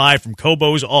broadcasting live from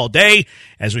Kobo's all day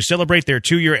as we celebrate their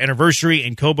 2-year anniversary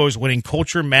and Kobo's winning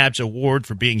Culture Maps Award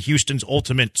for being Houston's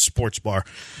ultimate sports bar.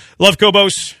 Love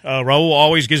Kobo's. Raul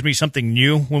always gives me something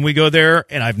new when we go there,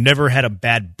 and I've never had a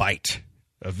bad bite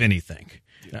of anything.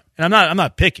 And I'm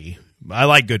not picky. I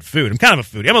like good food. I'm kind of a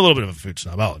foodie. I'm a little bit of a food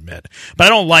snob, I'll admit. But I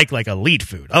don't like elite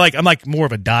food. I'm like more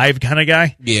of a dive kind of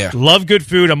guy. Yeah. Love good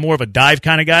food. I'm more of a dive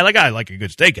kind of guy. I like a good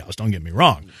steakhouse, don't get me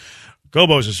wrong.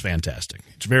 Kobo's is fantastic.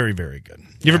 It's very, very good.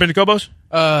 You ever been to Kobo's?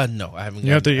 No, I haven't.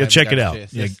 You have to check it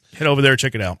out. Yeah, head over there,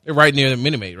 check it out. They're right near the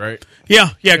Minute Maid, right? Yeah,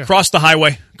 across the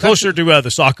highway, closer to the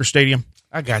soccer stadium.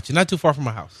 I got you. Not too far from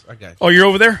my house. I got you. Oh, you're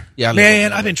over there? Yeah.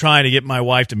 Man, I've been trying to get my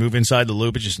wife to move inside the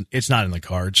loop. It's not in the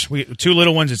cards. Two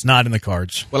little ones, it's not in the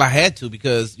cards. Well, I had to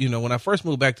because, when I first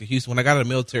moved back to Houston, when I got out of the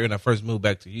military and I first moved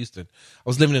back to Houston, I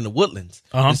was living in the Woodlands.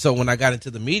 Uh-huh. And so when I got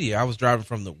into the media, I was driving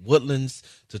from the Woodlands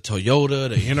to Toyota,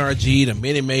 to NRG, to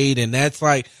Minute Maid, and that's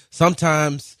like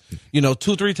sometimes,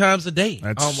 2-3 times a day.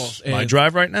 That's almost. My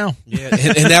drive right now. Yeah,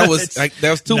 and that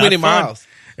was too many miles.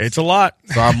 It's a lot.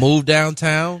 So I moved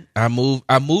downtown. I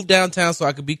moved downtown so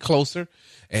I could be closer.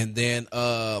 And then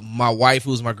my wife,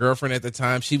 who was my girlfriend at the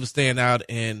time, she was staying out,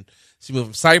 and she moved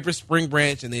from Cypress, Spring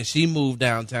Branch, and then she moved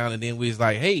downtown. And then we was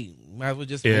like, hey, might as well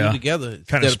just move together.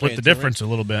 Kind of split the difference a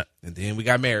little bit. And then we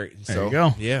got married. There you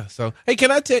go. Yeah. So, hey,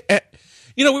 can I tell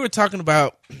we were talking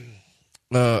about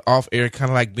off air,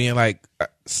 kind of like being like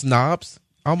snobs.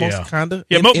 Almost, kind of.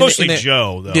 Yeah, mostly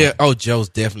Joe, though. Yeah, Joe's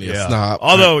definitely a snob.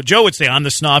 Although Joe would say I'm the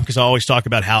snob because I always talk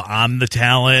about how I'm the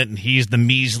talent and he's the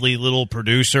measly little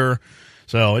producer.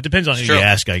 So it depends on who you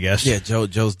ask, I guess. Yeah,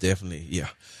 Joe's definitely, yeah.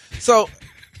 So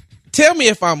tell me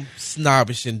if I'm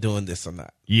snobbish in doing this or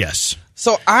not. Yes.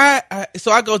 So I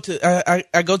go to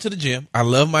the gym. I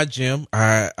love my gym.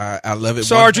 I love it.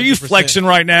 Sarge, are you flexing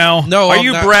right now? No, Are I'm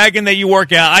you not. bragging that you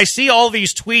work out? I see all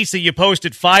these tweets that you post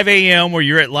at 5 a.m. where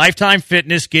you're at Lifetime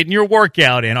Fitness getting your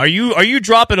workout in. Are you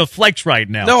dropping a flex right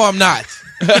now? No, I'm not.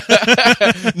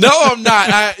 No, I'm not.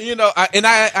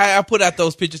 I put out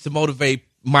those pictures to motivate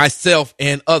myself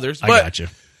and others. But, I got you.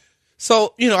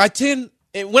 So I tend.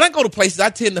 And when I go to places, I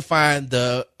tend to find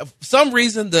for some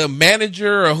reason the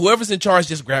manager or whoever's in charge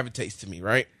just gravitates to me,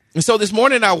 right? And so this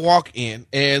morning I walk in,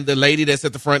 and the lady that's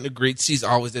at the front of the greet, she's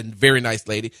always a very nice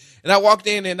lady. And I walked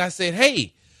in and I said,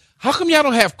 hey, how come y'all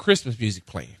don't have Christmas music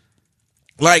playing?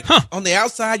 Like on the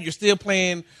outside, you're still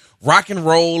playing rock and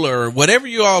roll or whatever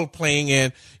you all are playing.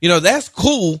 And, that's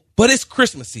cool, but it's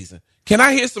Christmas season. Can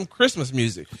I hear some Christmas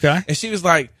music? Okay. And she was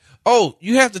like, oh,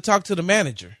 you have to talk to the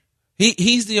manager.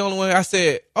 He's the only one. I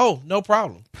said, oh, no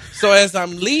problem. So as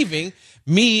I'm leaving,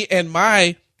 me and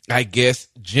my, I guess,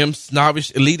 gym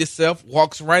snobbish elitist self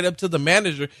walks right up to the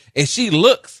manager, and she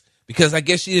looks because I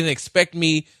guess she didn't expect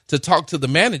me to talk to the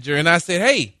manager. And I said,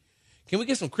 hey, can we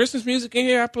get some Christmas music in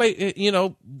here? I play,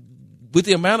 with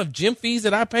the amount of gym fees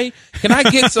that I pay, can I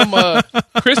get some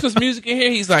Christmas music in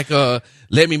here? He's like,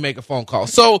 let me make a phone call.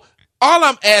 So all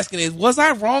I'm asking is, was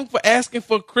I wrong for asking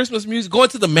for Christmas music, going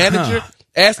to the manager?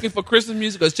 Asking for Christmas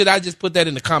music, or should I just put that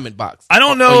in the comment box? I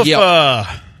don't know if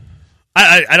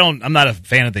I'm not a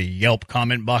fan of the Yelp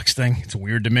comment box thing. It's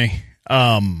weird to me.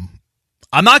 I'm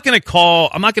not going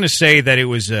to say that it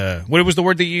was what was the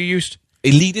word that you used?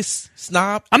 Elitist,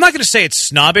 snob. I'm not going to say it's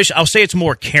snobbish. I'll say it's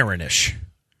more Karenish.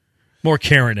 More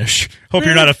Karenish. Hope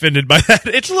you're not offended by that.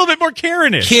 It's a little bit more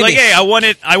Karenish. Kiddish. Like,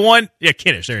 hey,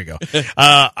 kiddish. There you go.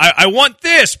 I want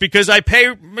this because I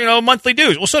pay, monthly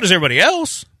dues. Well, so does everybody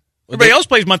else. Everybody else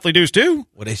pays monthly dues too.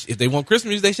 Well, if they want Christmas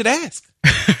music, they should ask.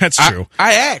 That's true.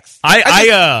 I asked.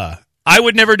 I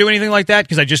would never do anything like that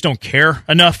because I just don't care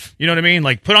enough. You know what I mean?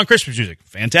 Like, put on Christmas music.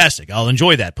 Fantastic. I'll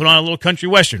enjoy that. Put on a little country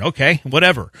western. Okay,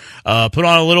 whatever. Put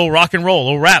on a little rock and roll, a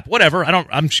little rap, whatever.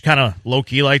 I'm just kind of low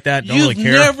key like that. Don't really care.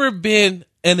 You've never been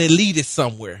an elitist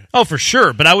somewhere. Oh, for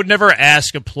sure. But I would never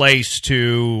ask a place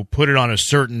to put it on a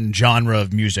certain genre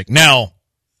of music. Now,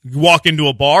 you walk into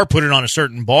a bar, put it on a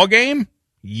certain ball game.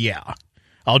 Yeah,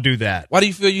 I'll do that. Why do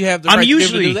you feel you have the right to be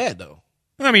able to do that, though?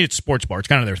 I mean, it's sports bar. It's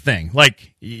kind of their thing.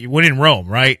 Like, when in Rome,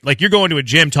 right? Like, you're going to a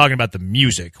gym talking about the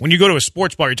music. When you go to a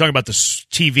sports bar, you're talking about the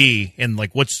TV and,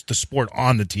 like, what's the sport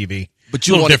on the TV. But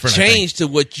you want to change to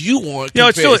what you want.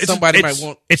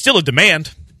 It's still a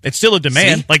demand. It's still a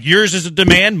demand. See? Like yours is a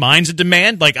demand, mine's a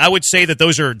demand. Like I would say that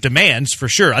those are demands for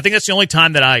sure. I think that's the only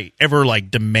time that I ever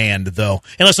like demand though,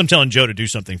 unless I'm telling Joe to do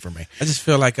something for me. I just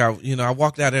feel like I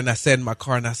walked out there and I sat in my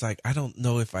car and I was like, I don't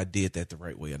know if I did that the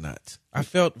right way or not. I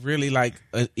felt really like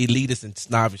elitist and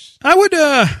snobbish. I would.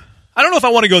 I don't know if I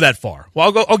want to go that far.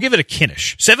 Well, I'll give it a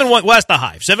kinnish. 71. Well, that's the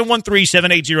Hive.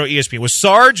 713-780 ESPN. Was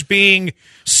Sarge being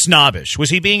snobbish? Was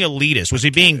he being elitist? Was he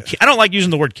being? I don't like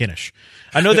using the word kinnish.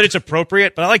 I know that it's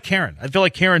appropriate, but I like Karen. I feel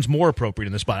like Karen's more appropriate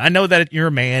in this spot. I know that you're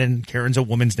a man and Karen's a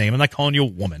woman's name. I'm not calling you a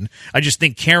woman. I just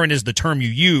think Karen is the term you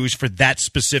use for that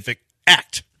specific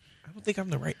act. I don't think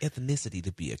I'm the right ethnicity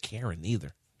to be a Karen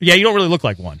either. Yeah, you don't really look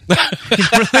like one.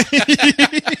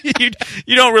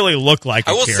 you don't really look like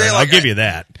a I will Karen. say, like, I'll give you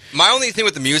that. My only thing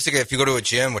with the music, if you go to a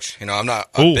gym, which I'm not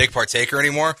a big partaker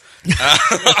anymore,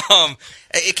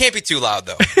 it can't be too loud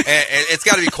though. And it's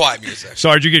got to be quiet music.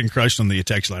 Sarge, you're getting crushed on the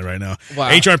text line right now.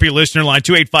 Wow. HRP listener line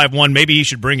 2851. Maybe he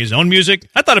should bring his own music.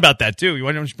 I thought about that too.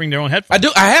 Why don't you bring their own headphones? I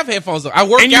do. I have headphones on. I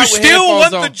work and out you with still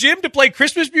headphones want on the gym to play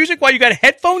Christmas music while you got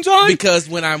headphones on? because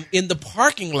when I'm in the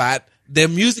parking lot, the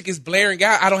music is blaring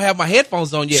out. I don't have my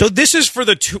headphones on yet. So this is for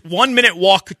the 1 minute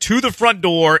walk to the front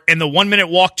door and the 1 minute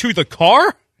walk to the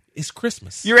car? it's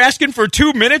Christmas. You're asking for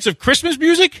 2 minutes of Christmas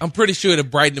music? I'm pretty sure to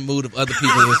brighten the mood of other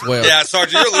people as well. Yeah,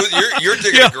 Sergeant, you're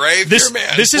digging a grave. This, here,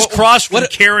 man. this is crossed from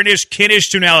Karenish, kinnish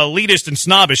to now elitist and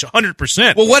snobbish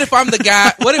 100%. Well, what if I'm the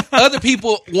guy? What if other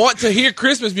people want to hear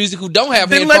Christmas music who don't have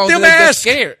Then headphones let them and they're ask.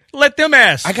 scared? Let them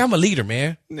ask. I'm a leader,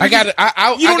 man. I got to.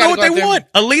 You don't know what they want.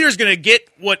 A leader's going to get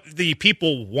what the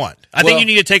people want. I think you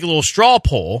need to take a little straw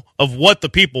poll of what the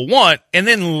people want and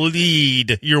then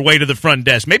lead your way to the front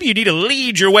desk. Maybe you need to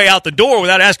lead your way out the door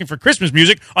without asking for Christmas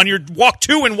music on your walk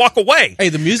to and walk away. Hey,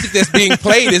 the music that's being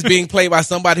played is being played by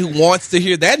somebody who wants to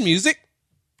hear that music.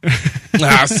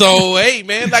 So, hey,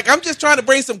 man, like I'm just trying to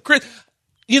bring some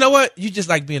You know what? You just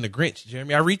like being a Grinch,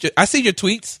 Jeremy. I see your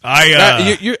tweets.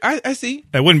 I see.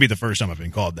 That wouldn't be the first time I've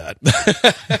been called that.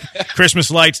 Christmas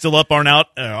lights still up aren't out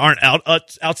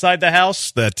outside the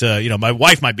house. That my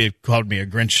wife might be called me a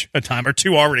Grinch a time or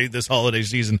two already this holiday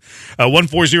season.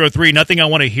 1403. Nothing I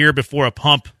want to hear before a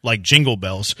pump like Jingle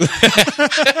Bells.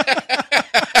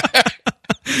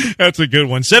 That's a good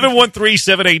one.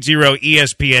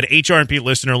 713-780-ESPN, HRP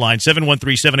listener line,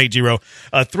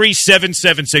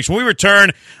 713-780-3776. When we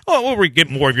return, we'll get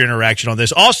more of your interaction on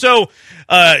this. Also,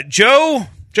 Joe,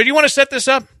 do you want to set this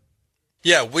up?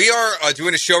 Yeah, we are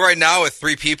doing a show right now with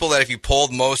three people that if you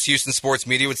polled most Houston sports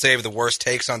media would say have the worst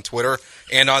takes on Twitter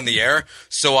and on the air.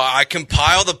 So I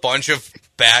compiled a bunch of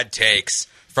bad takes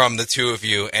from the two of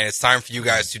you, and it's time for you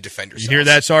guys to defend yourselves. You hear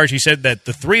that, Sarge? He said that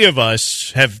the three of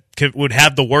us would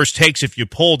have the worst takes if you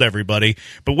polled everybody.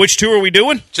 But which two are we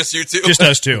doing? Just you two. Just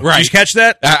us two. Right. Did you catch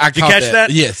that? Did you catch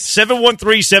that? Yes.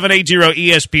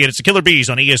 713-780-ESPN. It's the Killer Bees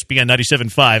on ESPN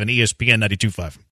 97.5 and ESPN 92.5.